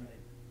like that, right?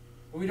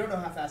 But we don't know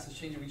how fast it's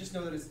changing. We just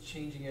know that it's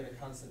changing at a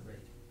constant rate.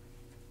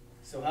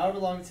 So however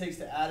long it takes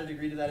to add a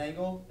degree to that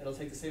angle, it'll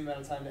take the same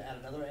amount of time to add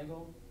another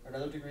angle, or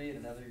another degree, and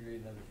another degree,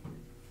 and another degree.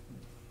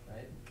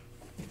 Right?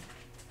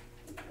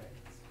 Okay.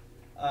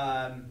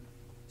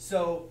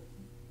 So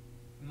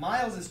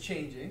miles is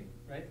changing,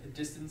 right? The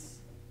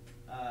distance,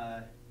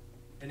 and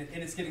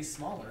it's getting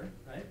smaller,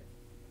 right?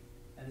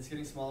 And it's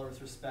getting smaller with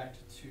respect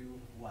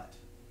to what?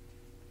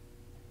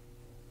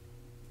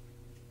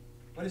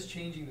 What is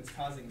changing that's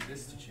causing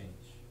this to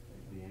change?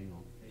 The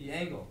angle. The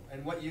angle.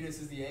 And what units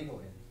is the angle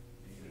in?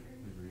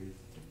 Degrees.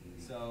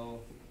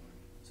 So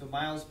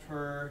miles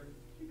per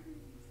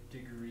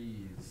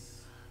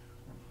degrees.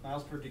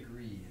 Miles per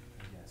degree.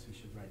 I guess we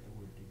should write the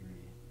word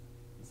degree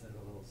instead of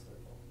a little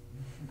circle.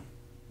 And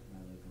I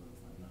like a little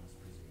miles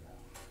per 0.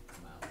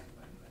 Miles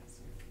divided by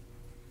 0.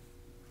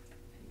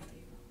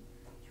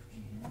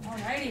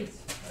 alrighty.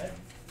 Right?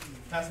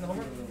 Passing the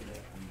homework? A little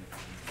bit.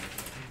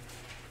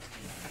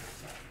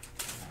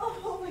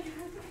 Oh my god.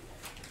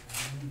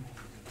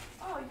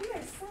 Oh, you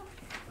guys suck.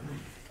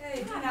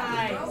 Hey, be God,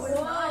 nice. bro, we're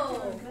not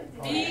doing good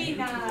today. Be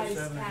nice.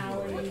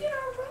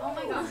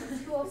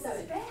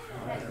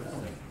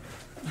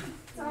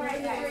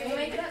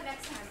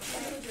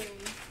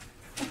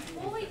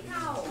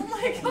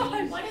 my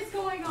god, what is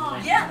going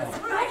on? Yeah, that's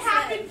what What I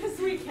happened this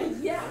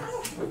weekend? Yeah.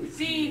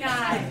 Be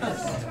nice.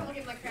 I'm trying to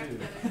get my crap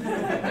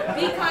together.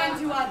 Be kind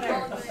to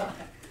others.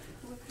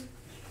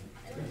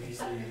 That's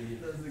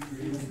the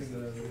greatest thing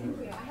that I've ever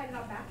heard. I had it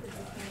all backwards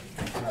this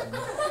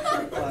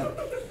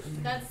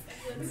That's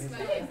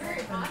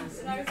very hot.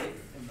 And I was like,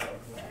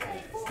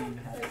 alright, cool. So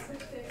I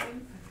switched it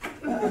and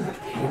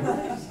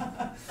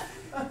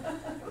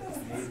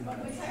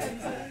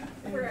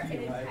for an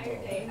entire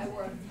day, I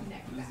wore a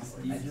neck backwards.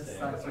 I just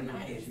thought you'd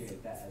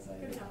appreciate that as I.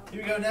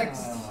 Here we go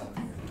next. On a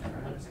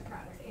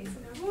prouder day, so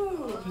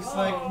now. Just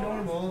like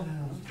normal.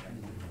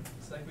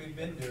 Just like we've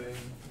been doing.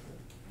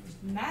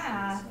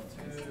 Math.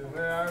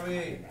 Where are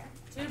we?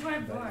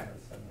 2.4.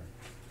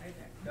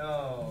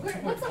 No,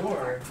 Wait, what's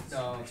 2.4.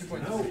 No,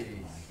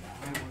 2.3.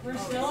 We're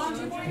still on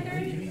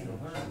 2.3?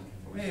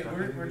 Hey,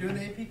 we're doing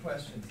the AP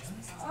questions.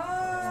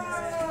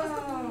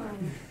 Oh.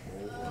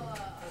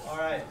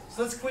 Alright,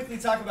 so let's quickly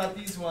talk about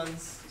these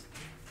ones.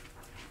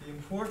 The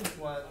important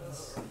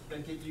ones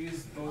that get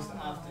used most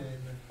often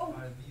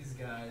are these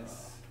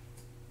guys.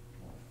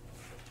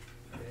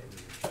 Okay.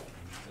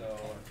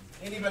 So,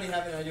 anybody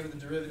have an idea what the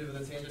derivative of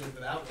the tangent is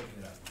without looking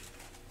it up?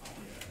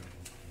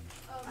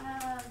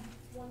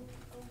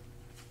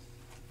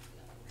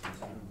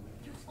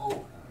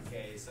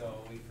 Okay,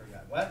 so we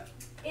forgot. What?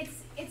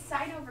 It's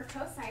sine over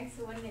cosine,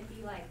 so wouldn't it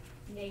be like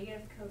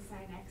negative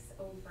cosine x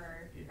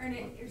over, or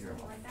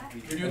something like that?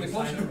 You're doing the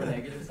quotient over rule.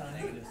 negative sign,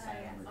 negative sign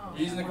yeah. over.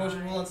 You're using the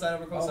quotient rule on sine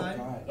over cosine?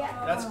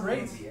 Yeah. That's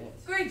great.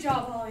 Great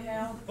job, Holly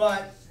Hale.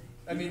 But,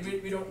 I mean,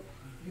 we don't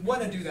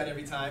want to do that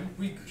every time.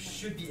 We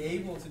should be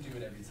able to do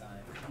it every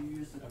time.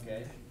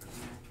 Okay?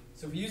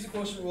 So if we use the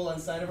quotient rule on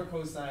sine over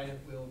cosine,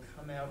 we'll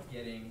come out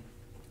getting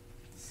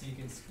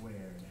secant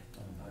squared.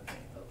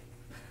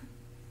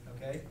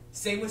 Okay?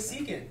 Same with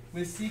secant.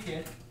 With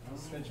secant, I'll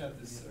stretch out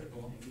this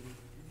circle.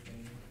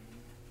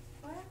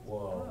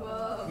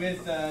 Whoa.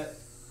 With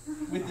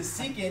the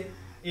secant,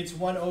 it's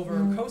 1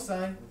 over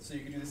cosine, so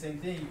you can do the same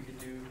thing. You can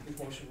do the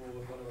quotient rule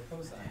with 1 over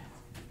cosine,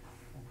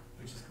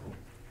 which is cool.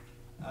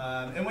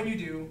 And when you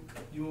do,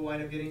 you will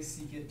wind up getting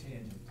secant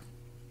tangent.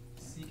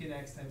 Secant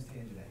x times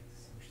tangent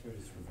x. Wish they're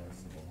just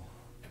reversible.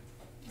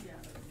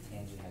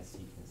 Tangent has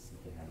secant,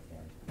 secant has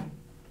tangent.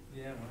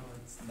 Yeah, well,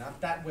 it's not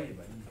that way,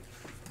 buddy.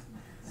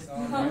 So,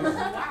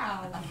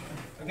 Wow.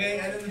 okay,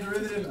 and then the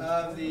derivative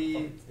of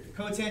the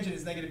cotangent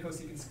is negative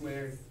cosecant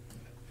squared.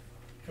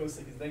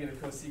 Cosec is negative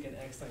cosecant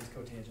x times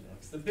cotangent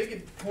x. The big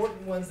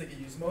important ones that get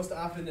used most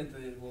often, that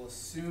they will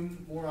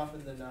assume more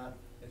often than not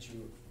that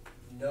you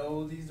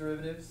know these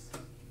derivatives,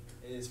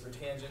 is for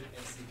tangent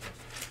and secant.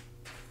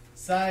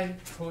 Sine,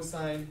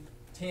 cosine,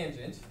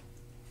 tangent,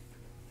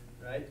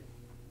 right?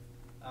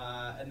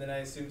 And then I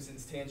assume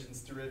since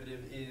tangent's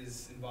derivative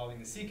is involving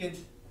the secant,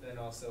 then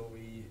also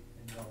we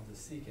involve the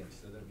secant,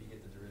 so that we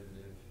get the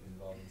derivative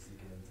involving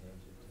secant and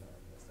tangent and all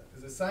that stuff.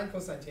 Because the sine,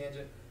 cosine,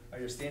 tangent are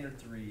your standard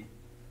 3,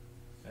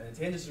 and the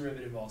tangent's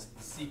derivative involves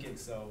secant,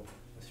 so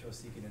let's throw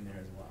secant in there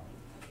as well.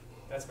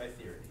 That's my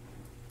theory.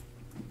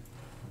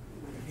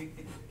 If you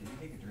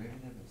take a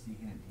derivative of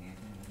secant and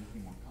tangent, would this be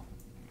more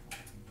complicated?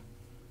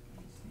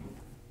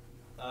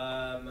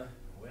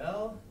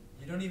 Well,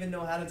 you don't even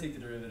know how to take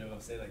the derivative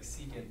of, say, like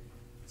secant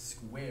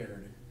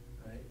squared,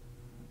 right?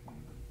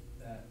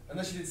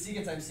 Unless you did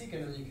secant times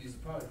secant, then you could use the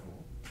product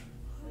rule.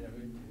 Yeah,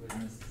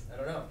 I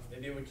don't know.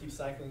 Maybe it would keep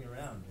cycling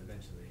around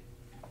eventually.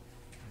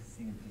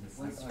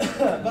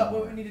 But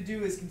what we need to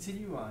do is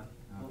continue on.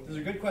 Those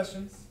are good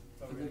questions.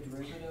 So the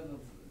derivative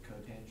of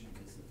cotangent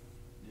is,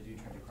 did you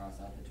try to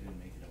cross out the 2 and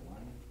make it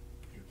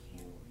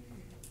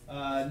a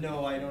 1?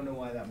 No, I don't know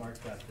why that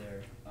mark got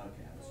there.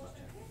 Okay, I was just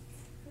checking.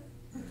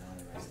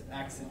 Just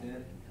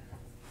accident.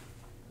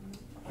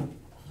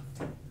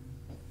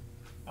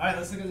 All right,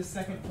 let's look at the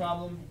second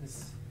problem.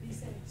 It's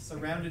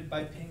surrounded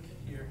by pink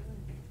here.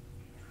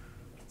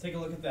 Take a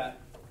look at that.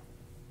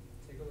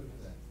 Take a look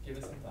at that. Give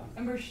it some thought.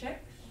 Number 6.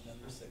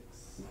 Number 6.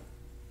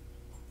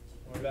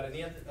 Don't worry about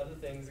any other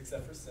things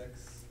except for 6.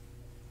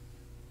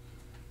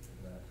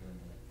 Look at that for a minute.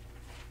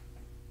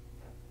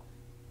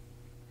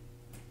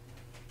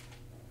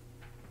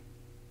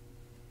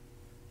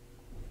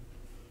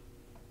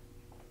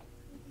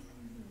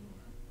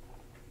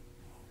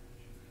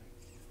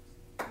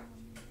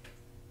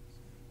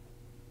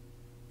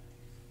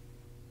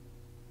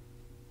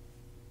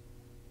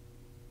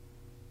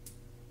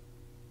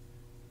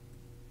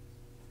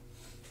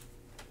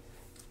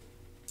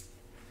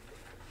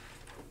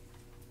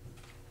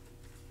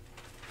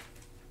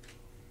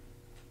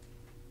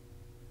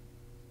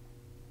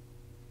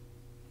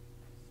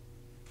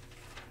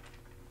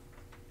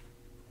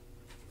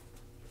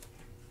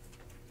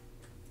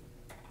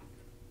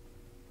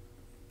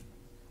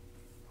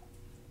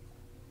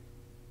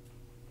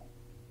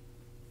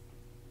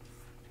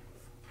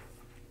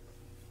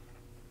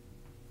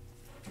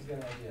 Who's got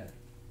an idea?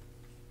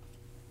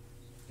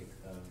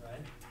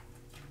 Right?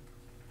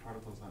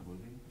 Particle's not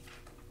moving?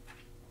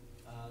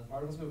 The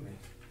particle's moving.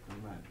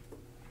 Right.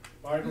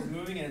 Particle's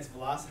moving and its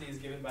velocity is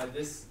given by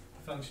this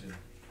function.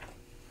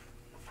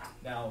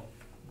 Now,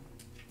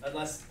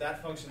 unless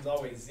that function's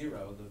always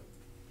 0, the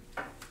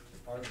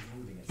particle's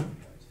moving at some point.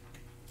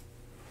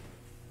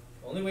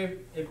 The only way,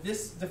 if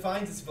this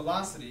defines its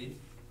velocity,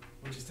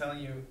 which is telling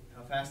you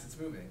how fast it's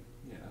moving,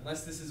 Yeah.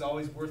 unless this is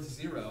always worth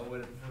 0,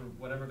 for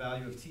whatever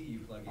value of t you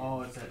plug in.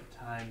 Oh, it's at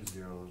time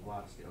 0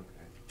 velocity.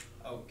 Okay.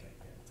 Okay,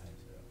 yeah,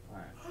 times 0. All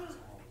right.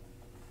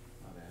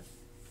 My bad.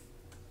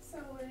 So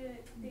would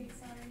the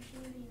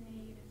acceleration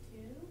be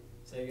 -2?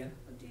 Say again?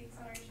 Would the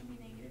acceleration be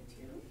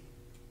 -2?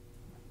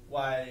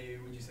 Why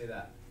would you say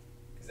that?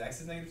 Because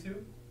x is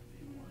 -2?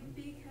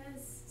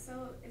 Because,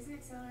 so isn't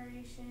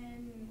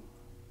acceleration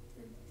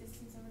the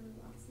distance over the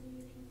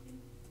velocity or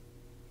something?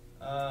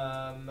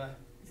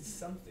 It's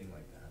something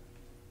like that.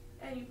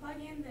 And you plug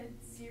in the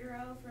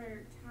 0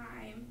 for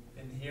time.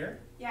 In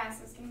here? Yeah,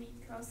 so it's going to be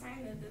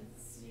cosine of the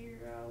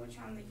 0, which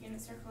on the unit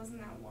circle isn't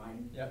that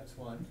 1. Yep, it's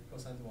 1.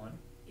 Cosine's 1.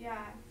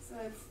 Yeah, so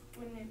it's,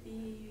 wouldn't it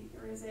be,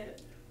 or is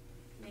it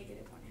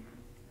 -1/2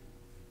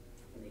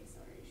 for the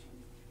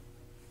acceleration?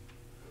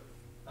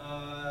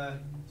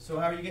 So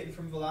how are you getting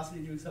from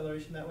velocity to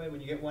acceleration that way? When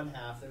you get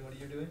 1/2, then what are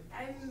you doing?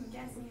 I'm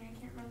guessing, I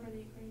can't remember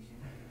the equation,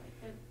 like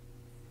the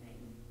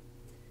thing.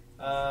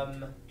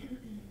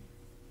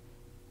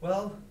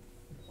 Well,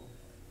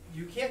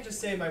 you can't just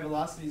say my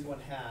velocity is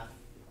 1/2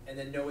 and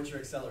then know what your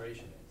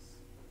acceleration is.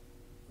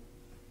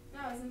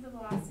 No, isn't the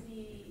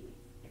velocity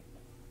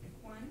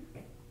 1?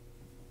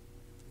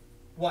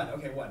 1,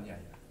 okay, 1, yeah.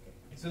 Okay.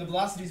 So the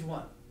velocity is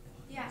 1.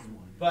 Yeah.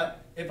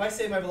 But if I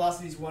say my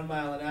velocity is 1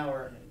 mile an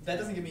hour, that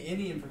doesn't give me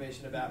any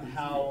information about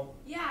how.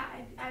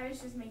 Yeah, I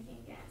was just making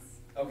a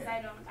guess. Okay.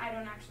 Because I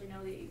don't actually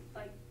know the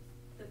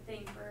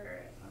thing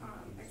for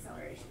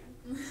acceleration.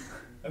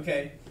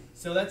 Okay,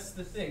 so that's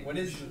the thing. What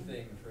is the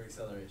thing for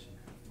acceleration?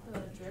 The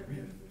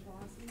derivative of the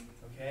velocity.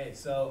 Okay,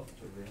 so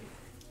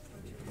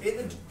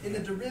in the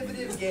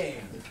derivative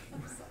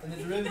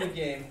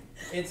game,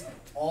 it's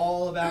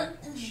all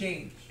about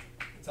change.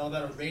 It's all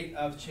about a rate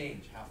of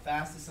change. How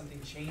fast is something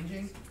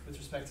changing with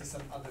respect to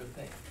some other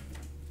thing?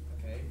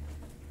 Okay?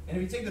 And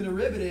if you take the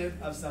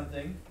derivative of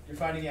something, you're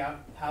finding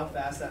out how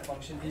fast that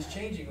function is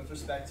changing with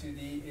respect to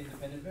the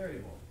independent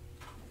variable.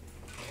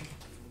 Okay?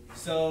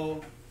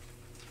 So,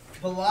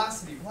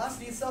 velocity.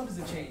 Velocity itself is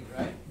a change,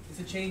 right? It's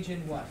a change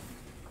in what?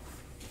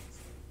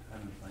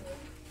 Time and place.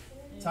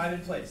 Time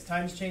and place.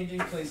 Time's changing,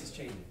 place is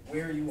changing.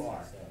 Where you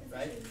are,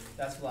 right?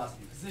 That's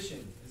velocity.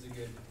 Position is a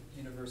good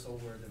universal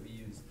word that we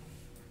use.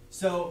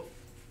 So,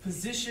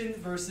 position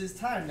versus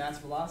time, that's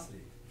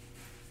velocity.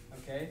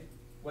 Okay?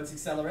 What's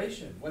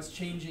acceleration? What's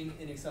changing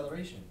in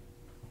acceleration?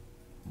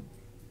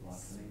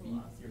 Velocity.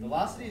 Your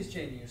velocity is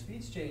changing, your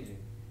speed's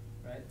changing,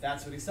 right?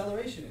 That's what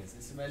acceleration is.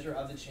 It's a measure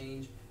of the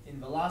change in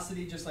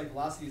velocity, just like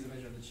velocity is a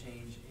measure of the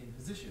change in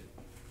position.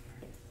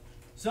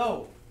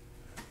 So,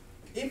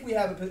 if we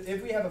have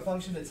a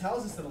function that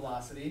tells us the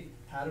velocity,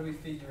 how do we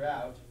figure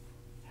out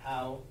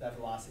how that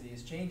velocity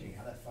is changing,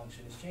 how that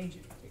function is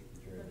changing? Take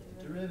the derivative.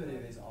 The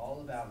derivative is all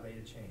about rate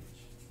of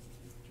change.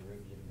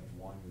 Derivative of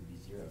 1 would be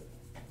 0.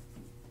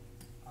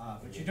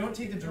 But you don't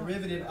take the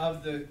derivative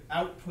of the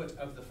output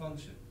of the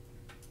function.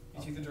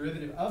 You take the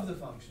derivative of the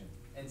function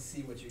and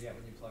see what you get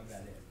when you plug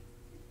that in.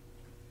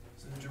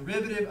 So the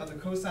derivative of the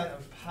cosine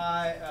of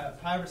pi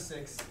over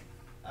 6 t,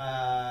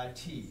 pi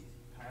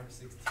over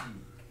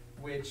 6t,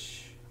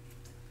 which,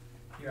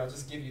 here, I'll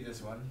just give you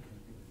this one,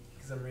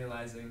 because I'm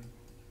realizing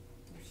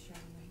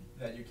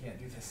that you can't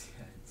do this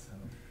yet. So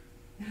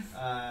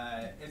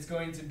it's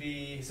going to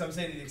be, so I'm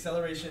saying the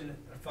acceleration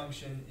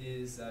function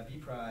is b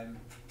prime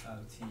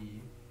of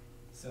t,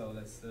 so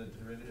that's the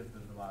derivative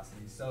of the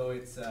velocity. So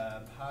it's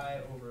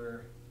pi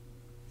over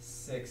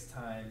 6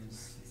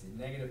 times, let's see,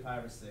 negative pi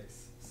over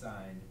 6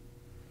 sine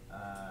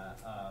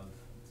of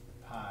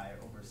pi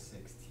over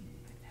 6t.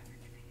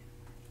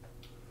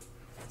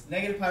 It's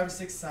negative pi over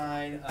 6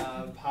 sine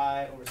of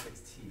pi over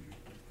 6t.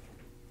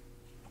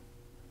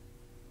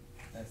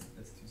 That's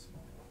too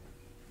small.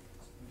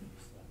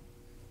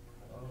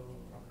 Oh,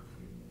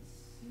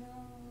 goodness. No.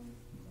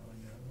 Oh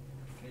no.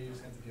 Okay, you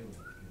just have to deal with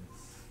it.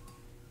 Goodness.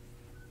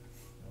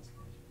 What else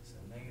can I do? So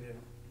negative.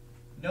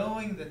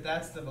 Knowing that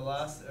that's the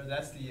velocity, or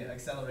that's the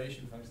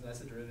acceleration function, that's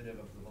the derivative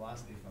of the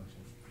velocity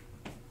function.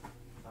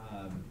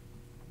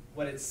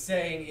 What it's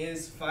saying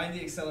is find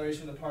the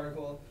acceleration of the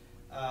particle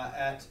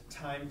at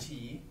time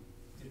t.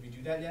 Did we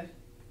do that yet?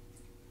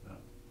 No.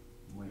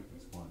 Wait,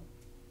 it's 1.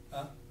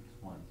 Huh? It's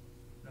 1.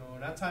 No,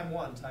 not time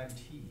 1, time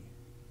t.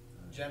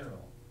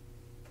 General.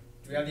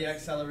 Do we have the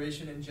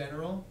acceleration in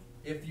general?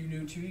 If you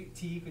knew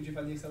t, could you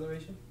find the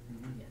acceleration?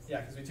 Mm-hmm. Yes.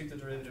 Yeah, because we took the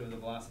derivative of the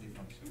velocity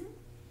function.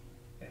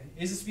 Okay.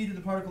 Is the speed of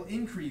the particle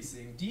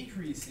increasing,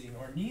 decreasing,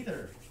 or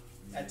neither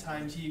at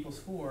time t equals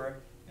 4?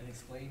 And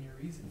explain your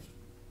reasoning.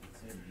 I'd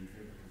say neither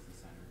because the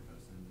sine or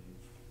cosine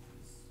wave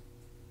is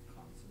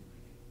constantly.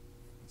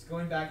 It's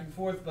going back and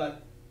forth,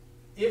 but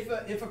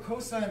if a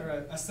cosine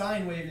or a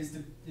sine wave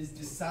is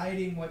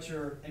deciding what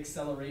your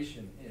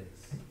acceleration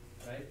is,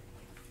 right?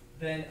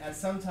 Then at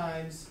some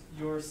times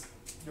your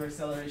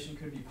acceleration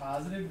could be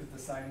positive if the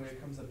sine wave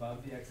comes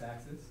above the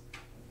x-axis,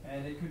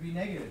 and it could be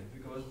negative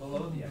if it goes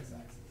below the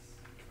x-axis,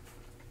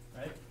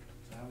 right?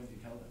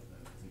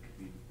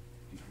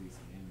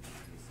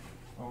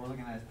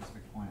 looking at a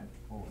specific point at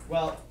forward.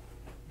 Well,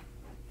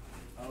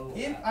 Oh.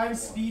 if at I'm four.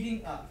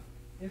 speeding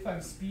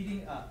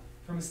up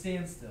from a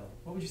standstill,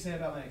 what would you say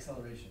about my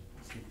acceleration?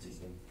 It's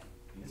increasing.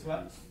 It's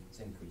what? It's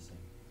increasing.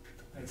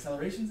 My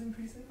acceleration's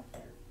increasing?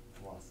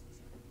 Velocity's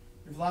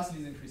Your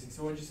velocity's increasing,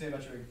 so what would you say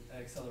about your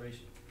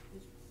acceleration?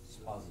 It's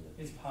positive.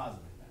 It's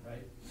positive,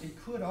 right?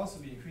 It could also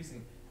be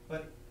increasing,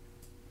 but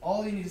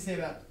all you need to say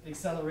about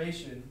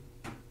acceleration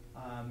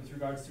with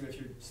regards to if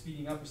you're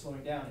speeding up or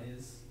slowing down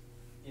is,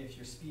 if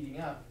you're speeding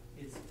up,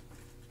 it's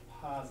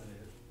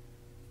positive.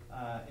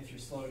 If you're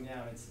slowing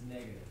down, it's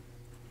negative.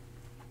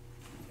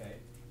 Okay?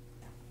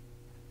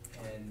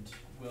 And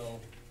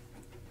let's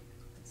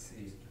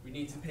see, we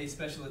need to pay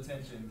special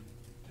attention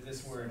to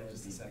this word in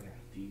just a second.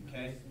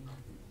 Okay?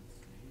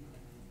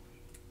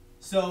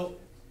 So,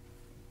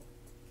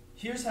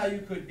 here's how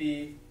you could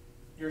be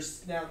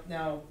here's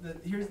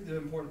the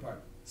important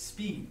part.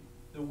 Speed,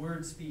 the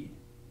word speed.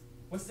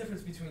 What's the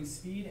difference between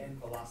speed and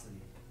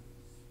velocity?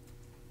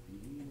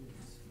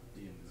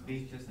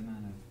 Speed's just the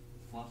amount of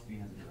velocity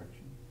has a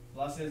direction.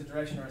 Velocity has a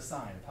direction or a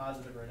sign, a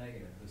positive or a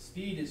negative. The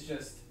speed is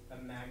just a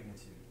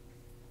magnitude.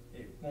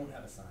 It won't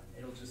have a sign.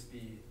 It'll just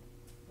be,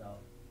 well,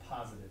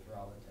 positive for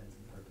all intents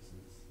and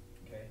purposes.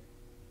 Okay?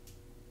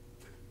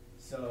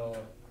 So,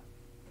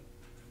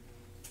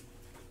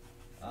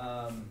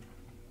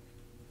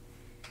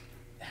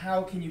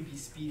 how can you be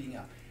speeding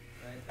up?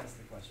 Right? That's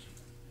the question.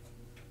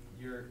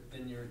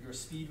 Your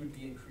speed would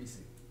be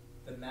increasing.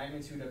 The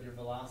magnitude of your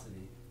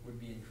velocity would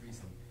be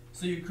increasing.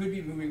 So you could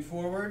be moving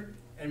forward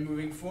and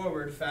moving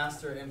forward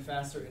faster and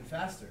faster and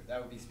faster.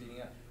 That would be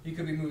speeding up. You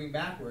could be moving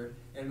backward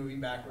and moving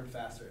backward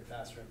faster and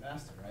faster and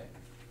faster, right?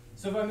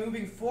 So if I'm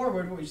moving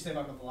forward, what would you say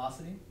about my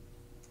velocity?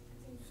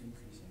 It's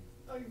increasing.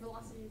 Oh, your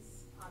velocity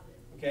is positive.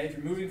 Okay, if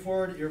you're moving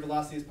forward, your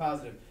velocity is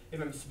positive.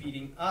 If I'm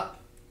speeding up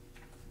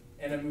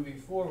and I'm moving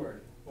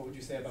forward, what would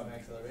you say about my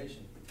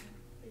acceleration?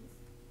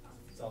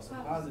 It's also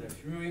positive.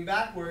 If you're moving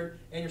backward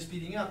and you're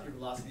speeding up, your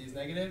velocity is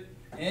negative,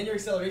 and your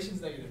acceleration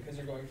is negative because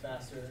you're going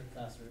faster and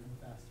faster and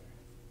faster.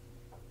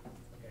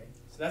 Okay,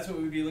 so that's what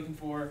we would be looking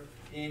for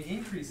in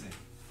increasing,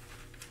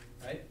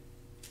 right?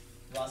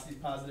 Velocity is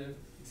positive,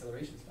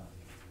 acceleration is positive.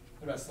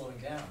 What about slowing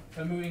down? If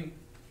I'm moving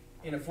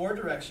in a forward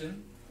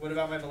direction, what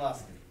about my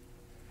velocity?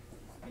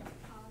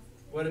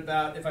 What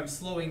about if I'm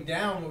slowing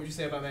down, what would you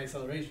say about my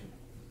acceleration?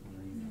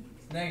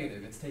 It's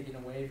negative. It's taking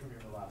away from your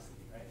velocity,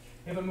 right?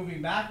 If I'm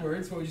moving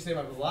backwards, what would you say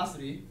about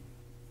velocity?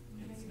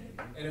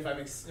 And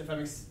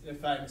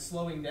if I'm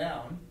slowing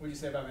down, what would you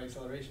say about my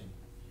acceleration?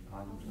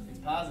 It's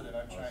positive.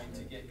 I'm trying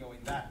to get going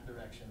that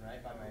direction,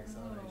 right, by my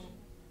acceleration.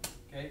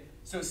 Okay?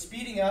 So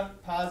speeding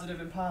up, positive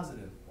and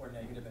positive, or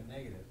negative and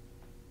negative.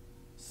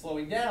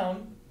 Slowing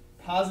down,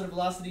 positive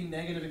velocity,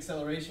 negative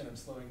acceleration, I'm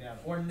slowing down.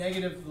 Or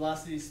negative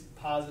velocity,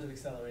 positive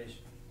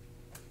acceleration.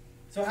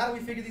 So how do we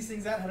figure these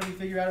things out? How do we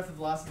figure out if the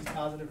velocity is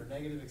positive or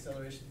negative,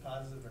 acceleration is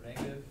positive or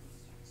negative?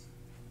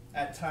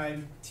 At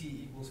time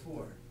t equals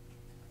 4.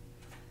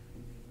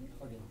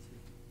 Plug in T.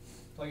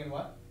 Plug in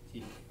what?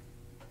 T.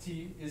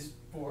 T is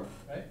 4,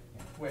 right?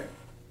 Yeah. Where?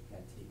 Yeah,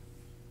 T.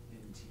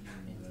 Into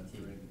T.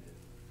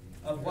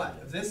 Of what?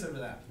 Of this or of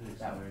that?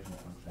 That way.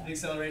 The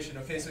acceleration.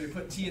 Okay, so we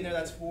put t in there,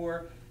 that's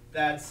 4.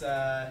 That's 2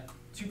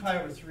 pi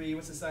over 3.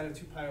 What's the sign of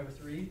 2 pi over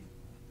 3?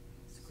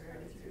 Square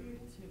root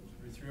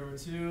of 2. 3 over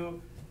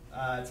 2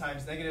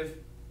 times negative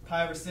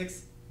pi over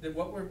 6. Then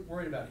what we're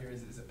worried about here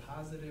is it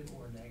positive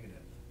or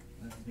negative?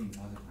 That's being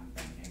positive times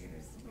being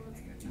negative.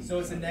 Negative. So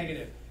it's a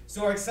negative.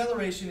 So our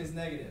acceleration is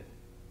negative.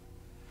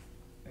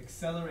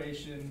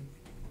 Acceleration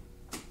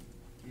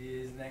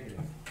is negative.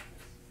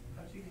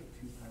 How'd you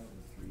get 2 pi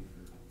over 3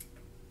 for?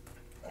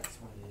 That's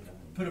what it is.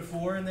 Put a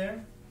 4 in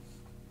there.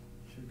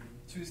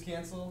 2's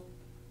cancel.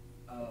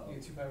 Oh. You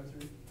get 2 pi over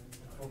 3.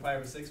 4 pi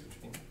over 6,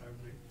 which means 2 pi over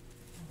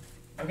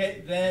 3.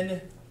 Okay,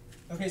 then,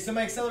 okay, so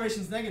my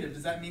acceleration is negative.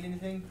 Does that mean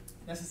anything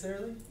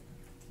necessarily?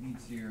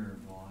 Means your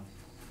velocity.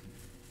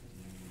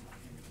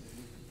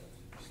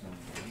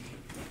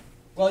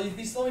 Well, you'd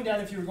be slowing down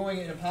if you were going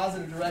in a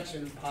positive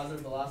direction,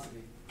 positive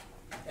velocity.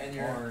 And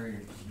you're, Or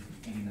you're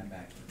speeding that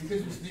back.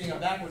 because we're speeding up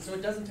backwards, so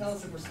it doesn't tell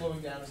us if we're slowing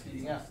down or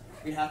speeding up.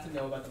 We have to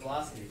know about the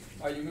velocity.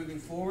 Are you moving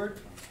forward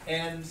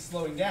and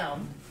slowing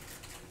down,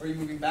 or are you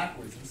moving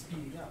backwards and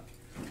speeding up?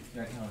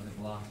 You gotta tell the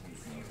velocity.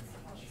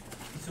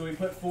 So we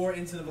put 4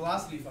 into the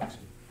velocity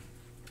function.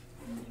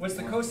 What's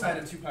the cosine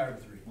of 2 pi over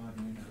 3? Well,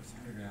 I mean, it's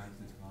figure out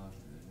it's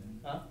positive. Isn't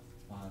it? Huh?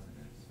 It's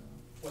positive, so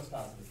What's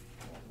positive?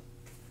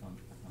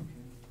 function.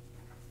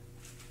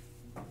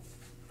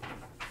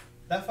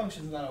 That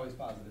function is not always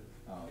positive.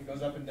 Oh. It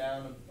goes up and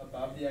down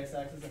above the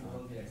x-axis and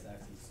below the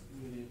x-axis.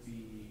 Would it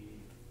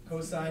be?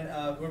 Cosine,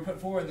 we put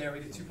 4 in there, we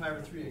get 2 pi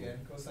over 3 again.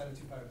 Cosine of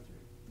 2 pi over 3.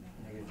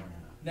 Negative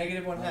 1/2.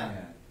 Negative 1/2. Oh,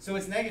 yeah. So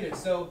it's negative.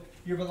 So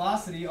your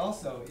velocity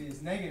also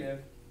is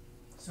negative.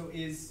 So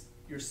is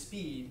your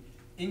speed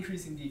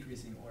increasing,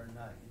 decreasing, or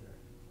not either?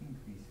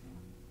 Increasing.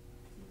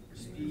 Your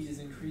speed is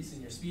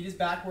increasing. Your speed is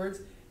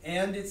backwards,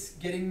 and it's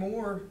getting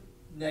more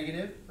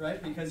negative,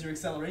 right? Because your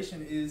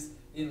acceleration is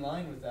in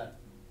line with that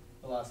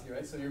velocity,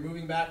 right? So you're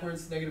moving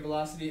backwards, negative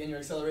velocity, and your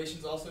acceleration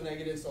is also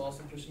negative, so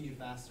also pushing you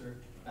faster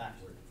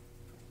backward.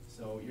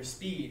 So your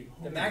speed,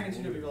 the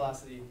magnitude of your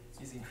velocity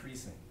is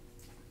increasing.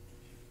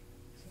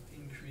 So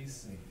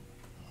increasing.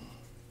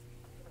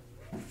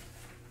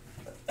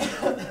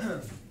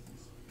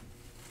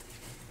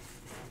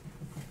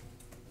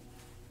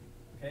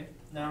 Okay,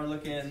 now we're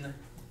looking,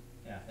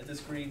 at this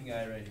green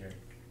guy right here.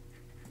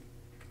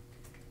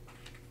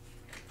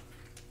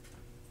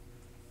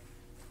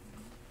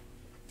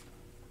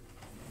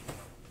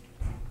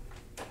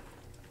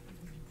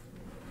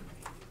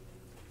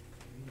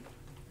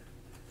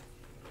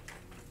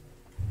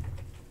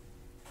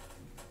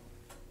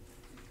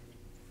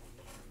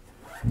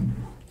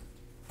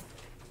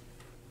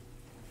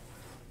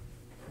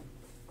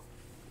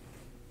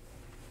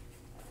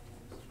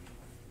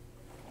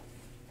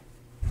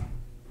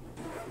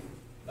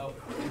 Oh,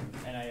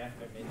 and I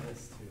made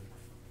this too.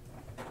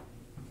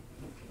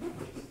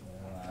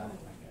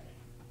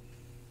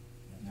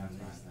 That's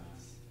right.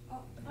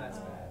 Oh, That's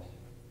bad.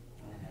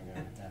 Oh my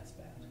god, that's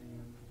bad.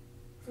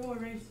 Go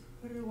erase,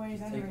 put it away,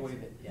 then Take erase away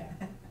it. the, yeah.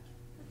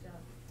 Good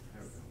job.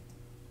 There we go.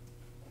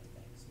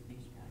 Thanks.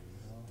 These guys.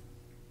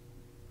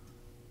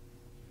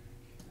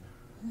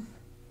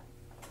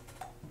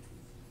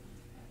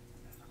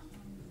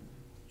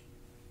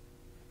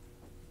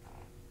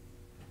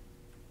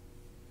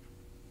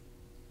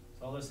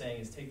 So all they're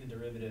saying is take the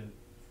derivative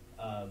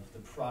of the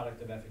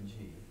product of f and g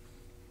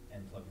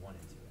and plug 1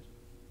 into it.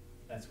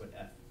 That's what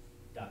f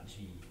dot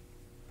g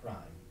prime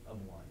of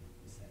 1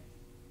 is saying.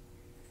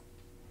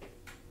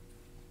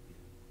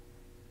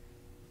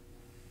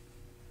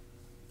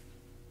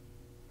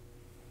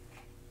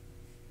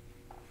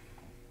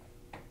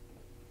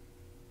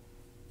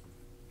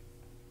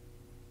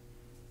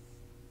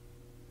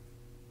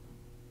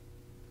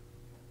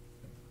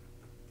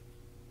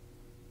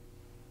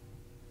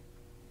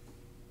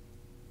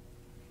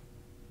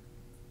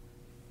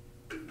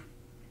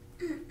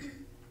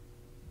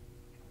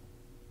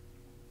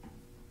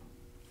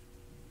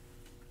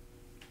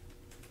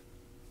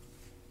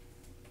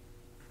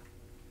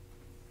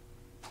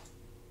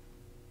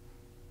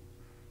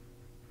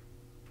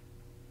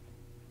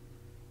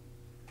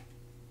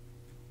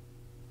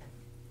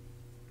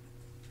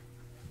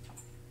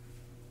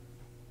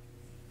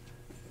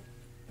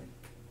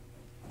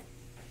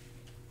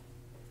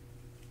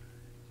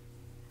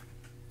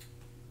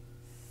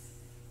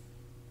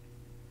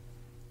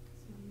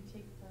 So do you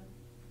take the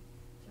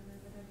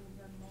derivative of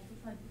them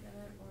multiplied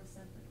together or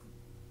separately?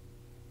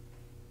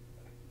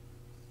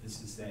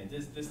 This is saying,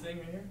 this thing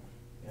right here,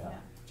 Yeah.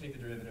 take the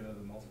derivative of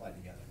them multiplied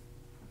together.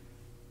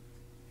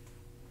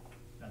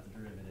 Not the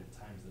derivative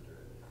times the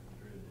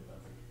derivative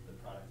of the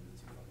product of the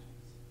two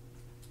functions.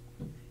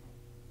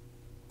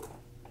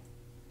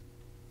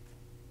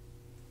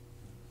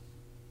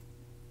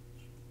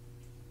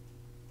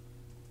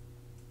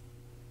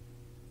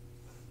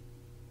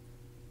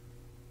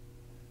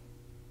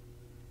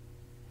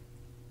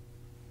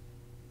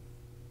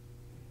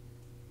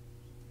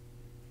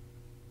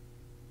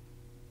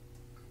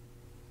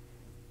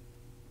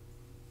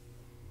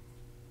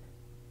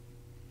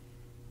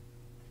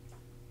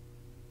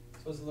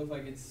 So what does it look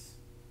like it's,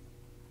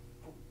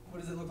 what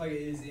does it look like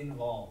it is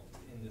involved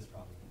in this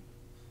problem?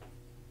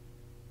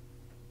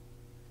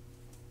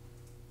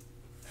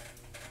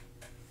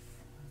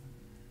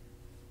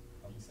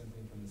 Probably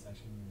something from the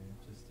section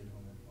you just did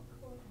homework.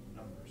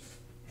 Numbers.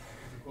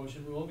 The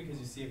quotient rule, because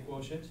you see a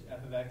quotient,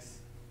 f of x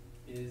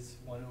is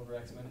 1 over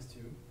x minus 2,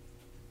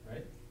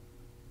 right?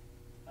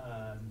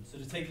 So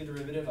to take the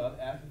derivative of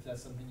f, if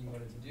that's something you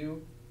wanted to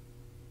do,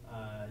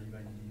 you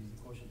might need to use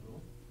the quotient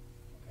rule.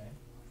 Okay.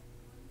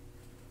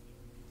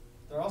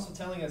 They're also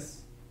telling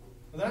us,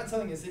 well, they're not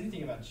telling us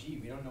anything about g.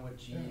 We don't know what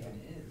g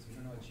even is. We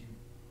don't know what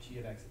g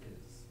of x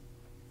is.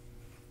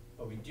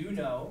 But we do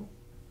know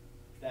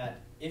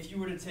that if you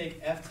were to take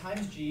f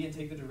times g and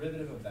take the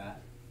derivative of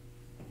that,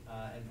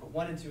 and put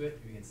 1 into it,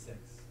 you get 6.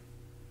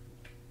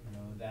 You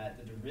know that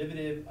the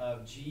derivative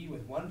of g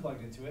with 1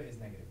 plugged into it is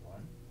negative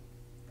 1.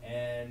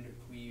 And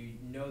we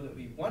know that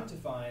we want to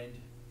find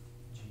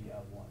g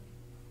of 1.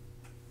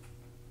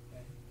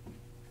 Okay?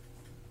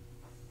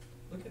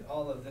 Look at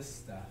all of this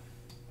stuff.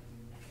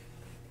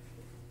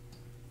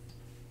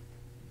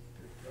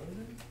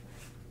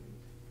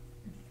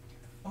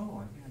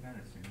 Oh, I think I got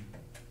it soon.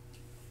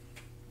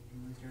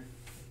 Was your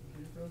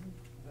computer frozen?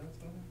 Is that what's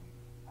going on?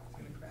 It's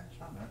gonna crash.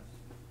 Not much.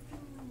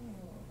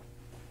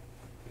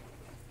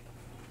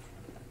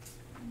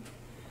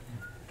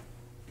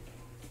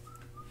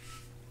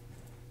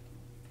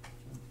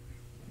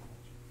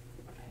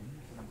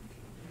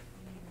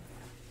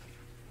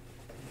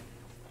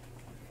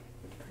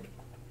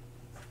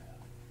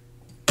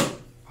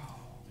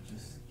 It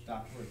just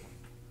stopped working.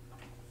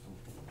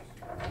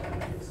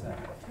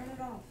 Turn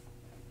it off.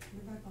 Turn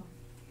it back on.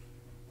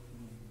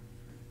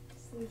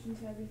 Solution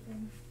to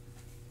everything.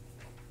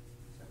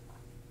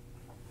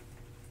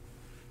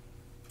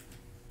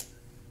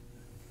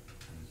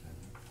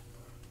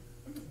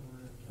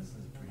 This is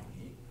pretty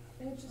neat.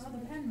 It's just Oh, the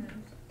the pen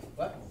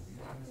What?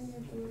 Finger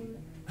food.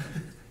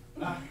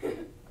 Ah. Turn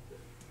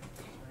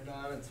it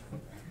on and turn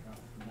it back off.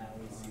 Now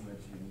we see what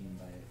you mean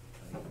by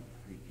like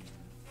creepy.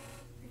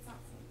 It's not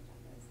so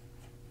much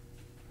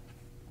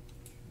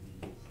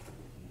of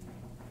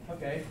this.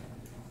 Okay,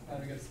 now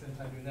we gotta spend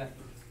time doing that.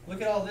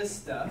 Look at all this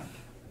stuff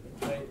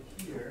right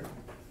here.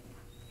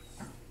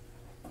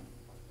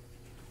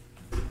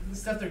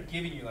 This stuff they're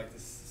giving you, like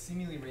this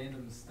seemingly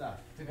random stuff.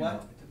 It took me a What?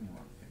 while- it took me a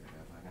while to figure it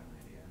out, but I got an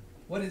idea.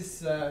 What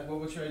is,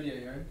 what's your idea,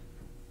 Aaron?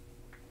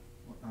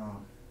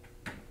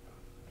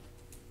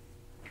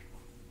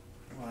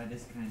 Well, I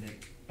just kind of,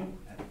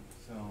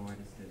 so I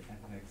just did f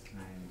of x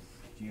times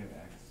g of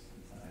x,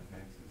 since f of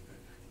x is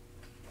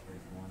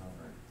there's 1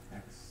 over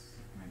x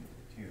minus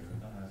 2,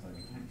 so it'd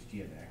be times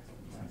g of x,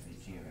 we just want to say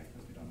g of x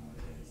because we don't know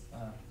what it is.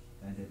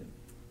 Then I did it,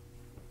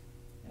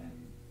 and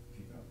if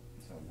you go,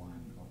 so 1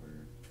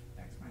 over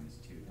x minus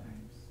 2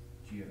 times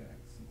g of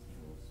x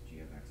equals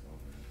g of x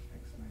over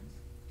x minus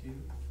 2.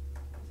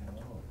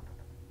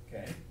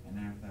 Okay, And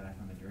then after that, I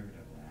found the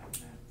derivative of that,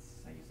 and that's,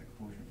 I used the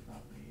quotient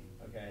property.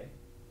 okay.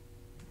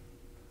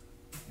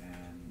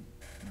 And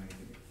when I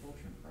did the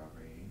quotient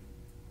property,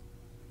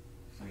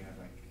 so you have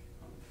like,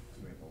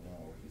 so we have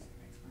below, which is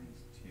x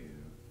minus 2.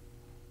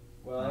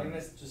 Well, I'm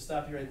gonna just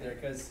stop you right there,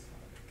 because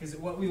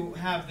what we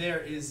have there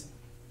is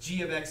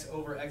g of x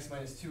over x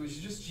minus 2, which is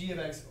just g of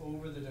x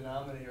over the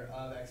denominator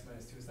of x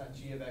minus 2. It's not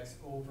g of x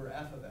over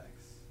f of x.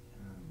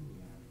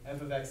 Yeah.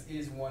 F of x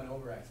is 1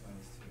 over x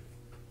minus 2.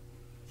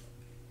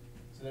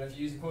 So then if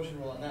you use the quotient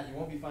rule on that, you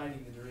won't be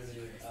finding the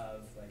derivative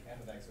of like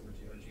f of x over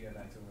g, or g of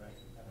x over f of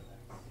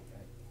x.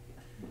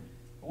 Okay?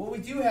 But what we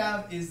do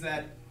have is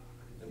that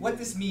what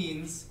this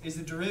means is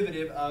the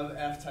derivative of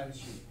f times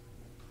g.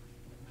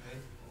 Okay?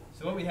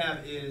 So what we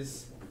have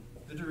is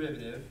the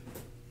derivative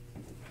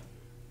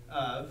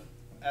of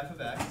f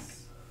of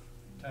x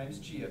times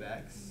g of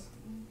x.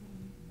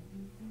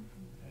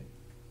 Okay?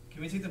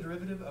 Can we take the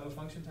derivative of a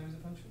function times a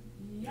function?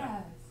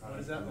 Yes. What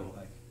does that look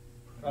like?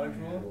 Product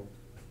rule?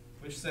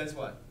 Which says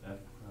what? F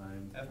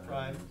prime. F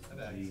prime of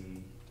x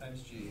G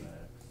times g. of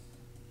x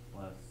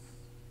plus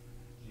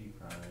G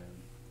prime F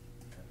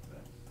of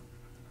x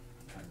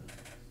times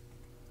x.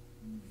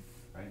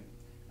 Right?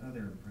 Oh,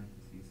 they're in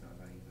parentheses, so if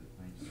I use the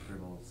plain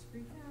Scribbles.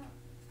 Freak out.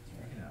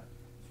 Check it out.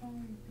 What's wrong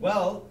with you?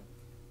 Well,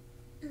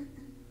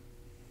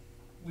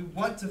 we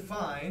want to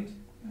find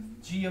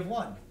g of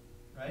 1,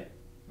 right?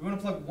 We want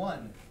to plug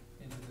 1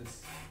 into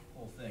this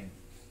whole thing.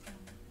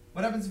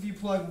 What happens if you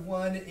plug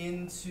 1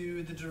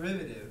 into the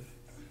derivative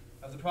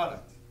of the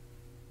product?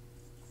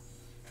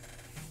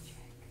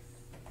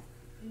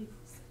 You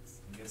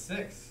get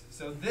 6.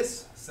 So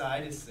this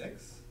side is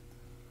 6.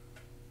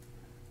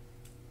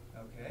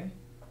 Okay.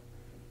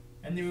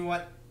 And then we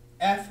want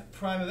f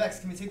prime of x.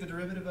 Can we take the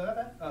derivative of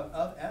f?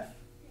 Of f?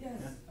 Yes.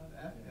 Of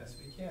f? Yes,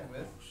 we can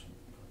with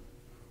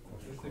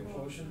the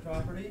quotient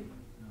property.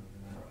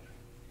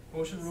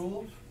 Quotient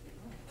rule.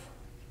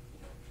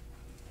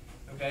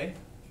 Okay.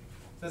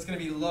 So that's going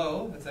to be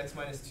low. That's x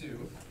minus 2.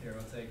 Here,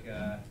 we'll take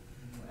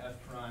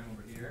f prime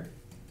over here.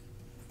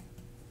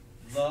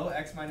 Low,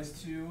 x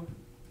minus 2,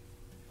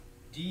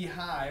 d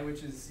high,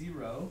 which is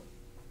 0,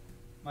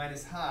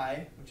 minus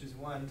high, which is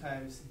 1,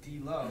 times d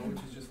low,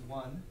 which is just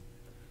 1,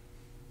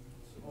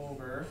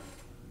 over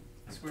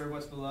the square of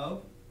what's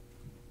below?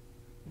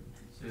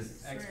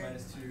 Just x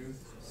minus 2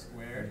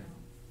 squared.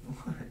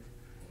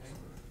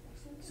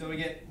 So we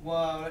get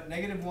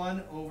negative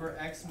 1 over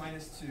x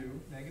minus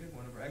 2, negative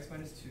 1 over x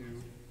minus 2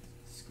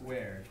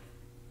 squared.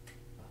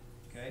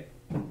 Okay?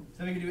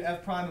 So we can do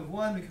f prime of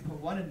 1, we can put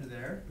 1 into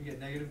there. We get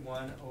negative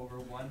 1 over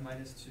 1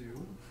 minus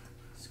 2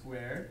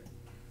 squared.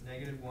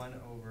 Negative 1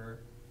 over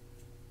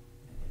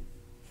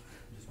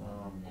Just 1.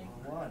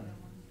 One.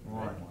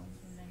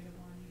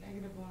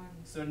 Negative 1.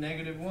 So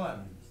negative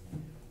 1.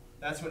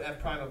 That's what f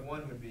prime of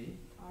 1 would be.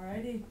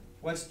 Alrighty.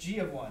 What's g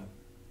of 1?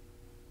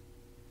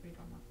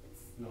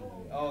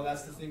 Oh,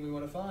 that's the thing we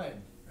want to find,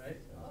 right?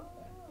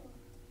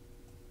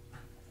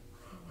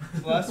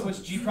 Plus,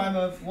 what's g prime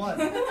of 1?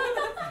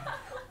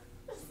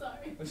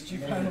 Sorry. What's g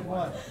prime of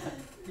 1?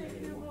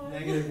 -1.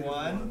 Negative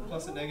 1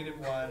 plus a negative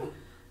 1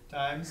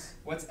 times,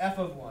 what's f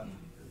of 1?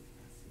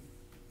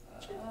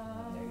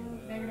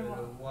 Negative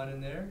 1. 1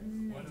 in there.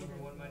 1 Negative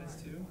over 1 minus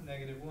 2.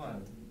 Negative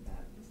 1.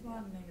 There's a lot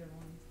of negative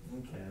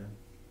ones. Okay.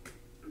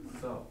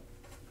 So.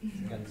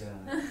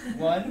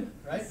 1,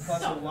 right?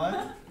 Plus a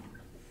 1.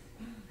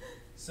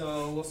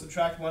 So we'll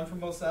subtract 1 from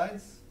both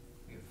sides.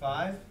 We get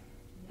 5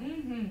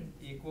 Mm-hmm.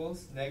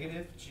 equals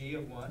negative g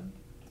of 1.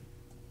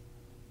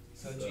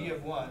 So g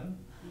of 1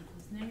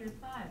 Equals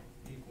 -5.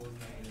 equals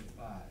negative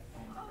 5.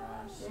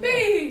 B!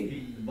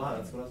 Wow,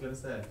 that's what I was gonna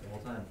say the whole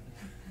time.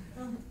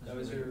 That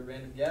was your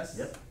random guess?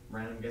 Yep.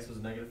 Random guess was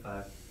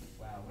 -5.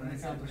 Wow, When I said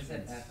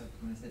accomplishments.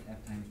 when I said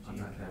f times g, I'm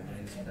not sure.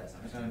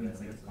 I thought it means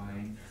like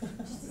fine.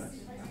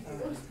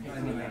 I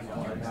mean like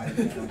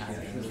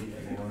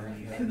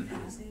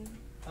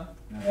Huh?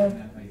 No,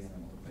 that's why you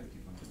multiply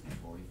two functions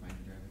before you find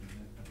the derivative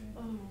of it.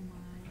 Oh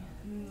my.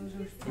 Those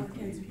are 4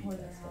 kids who pour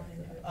their heart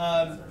into it.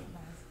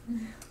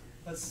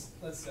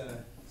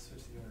 Let's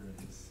switch the order of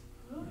these.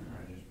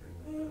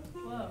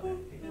 Whoa.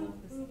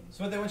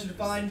 So what they want you to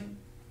find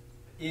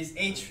is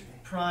h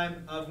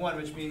prime of 1,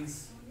 which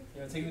means,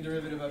 taking the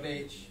derivative of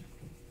h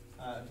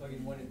and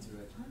plugging 1 into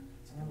it.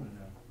 That's all I want to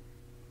know.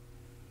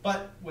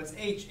 But what's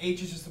h?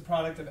 H is just the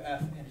product of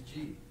f and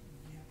g.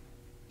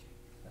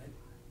 Right?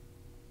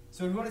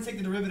 So if we want to take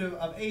the derivative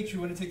of h, we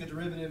want to take the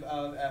derivative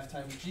of f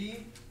times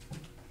g,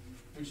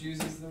 which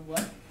uses the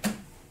what?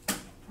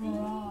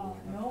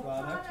 Nope.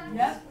 Product.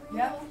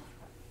 Yep.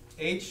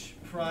 H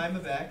prime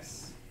of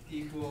x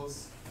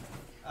equals,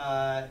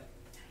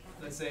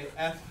 let's say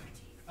f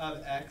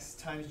of x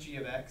times g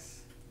of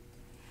x.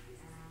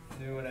 And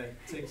then we want to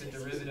take the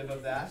derivative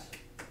of that.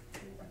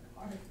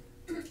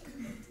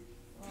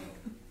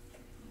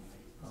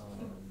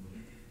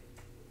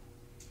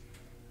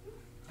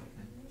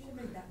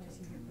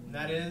 And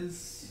that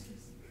is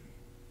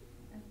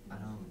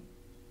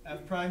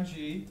f prime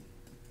g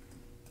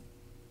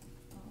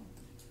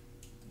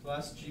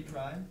plus g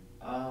prime.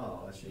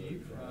 Oh, I see. G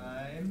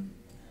prime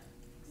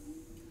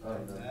Oh,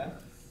 no.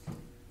 f.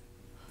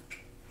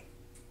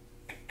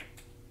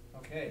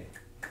 Okay.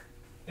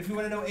 If we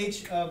want to know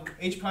h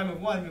prime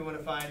of 1, we want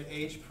to find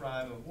h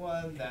prime of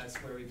 1. That's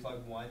where we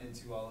plug 1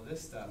 into all of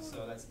this stuff.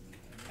 So that's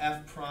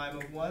f prime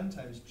of 1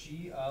 times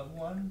g of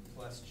 1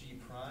 plus g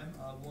prime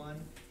of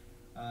 1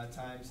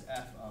 times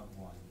f of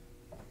 1.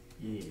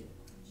 Yeah.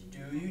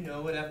 Do you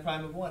know what f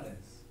prime of 1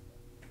 is?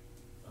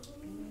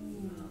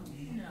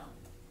 No.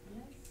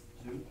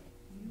 Two?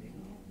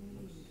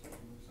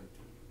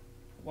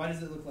 Why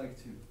does it look like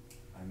 2?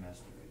 I'm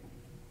estimating.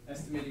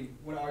 Estimating,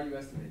 what are you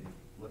estimating?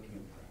 Looking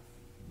at the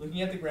graph.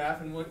 Looking at the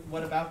graph, and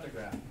what about the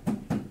graph?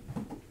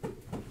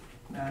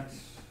 At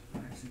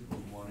x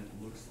equals 1,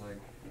 it looks like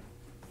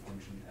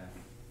function f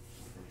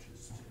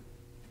approaches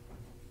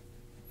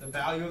 2. The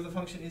value of the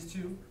function is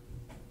 2.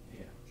 Yeah,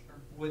 sure.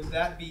 Would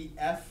that be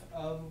f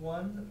of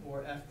 1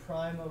 or f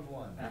prime of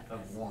 1? F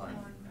of 1.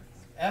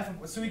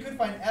 So we could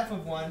find f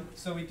of 1,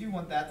 so we do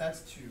want that,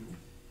 that's 2.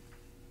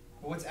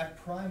 But what's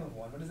f prime of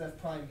 1? What does f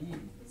prime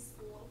mean?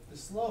 The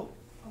slope.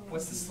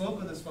 What's the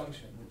slope of this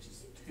function? Which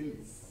is 2.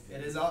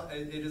 It is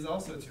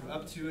also 2.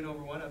 Up 2 and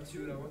over 1, up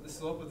 2 and over 1. The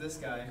slope of this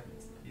guy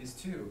is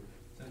 2.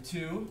 So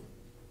 2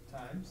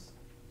 times,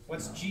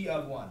 what's g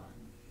of 1?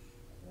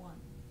 1.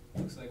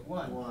 Looks like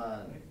 1.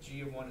 1.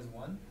 G of 1 is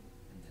 1. And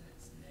then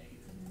it's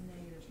negative.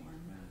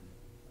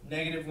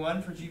 Negative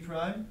 1 for g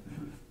prime.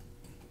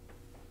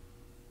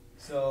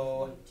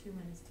 So 2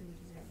 minus 2 is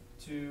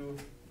 0. 2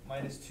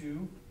 minus 2,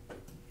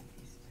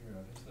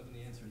 0. Just looking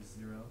the answer is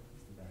 0.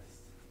 It's the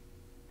best.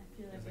 I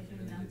feel like Feels I like you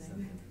do really did nothing.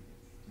 something.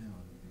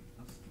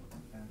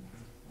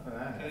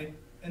 Alright. Okay,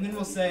 and then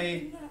we'll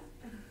say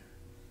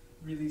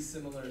really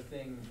similar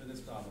thing for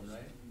this problem,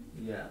 right?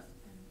 Yeah.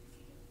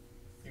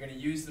 You're going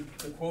to use the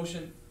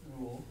quotient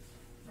rule.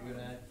 You're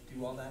going to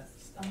do all that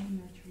stuff.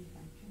 Elementary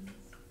functions.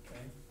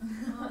 Okay.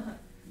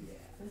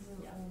 This is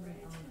only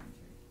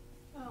elementary.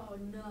 Oh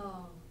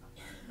no.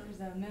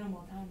 There's a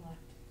minimal time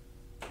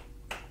left.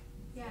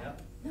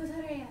 Yep. No,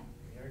 sorry.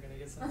 We are going to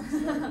get something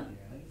started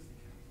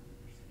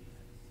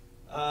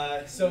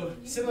here. So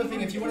similar thing.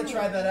 If you want to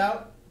try that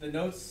out, the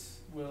notes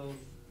will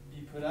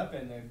be put up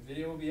and the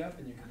video will be up,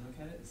 and you can look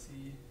at it and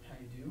see how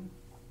you do.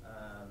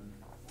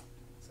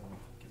 So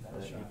give that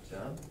a H shot.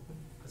 dub?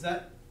 Is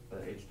that?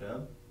 The H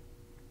dub?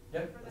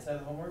 Yep. Let's have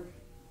the homework.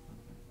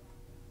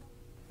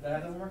 Did I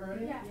have the homework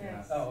already? Yeah.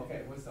 Yes. Oh,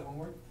 okay. What's the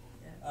homework?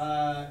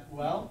 Yes.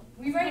 Well,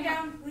 We write it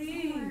down,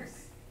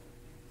 please.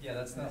 yeah,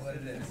 that's not what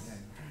it is.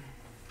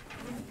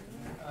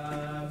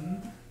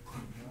 Okay.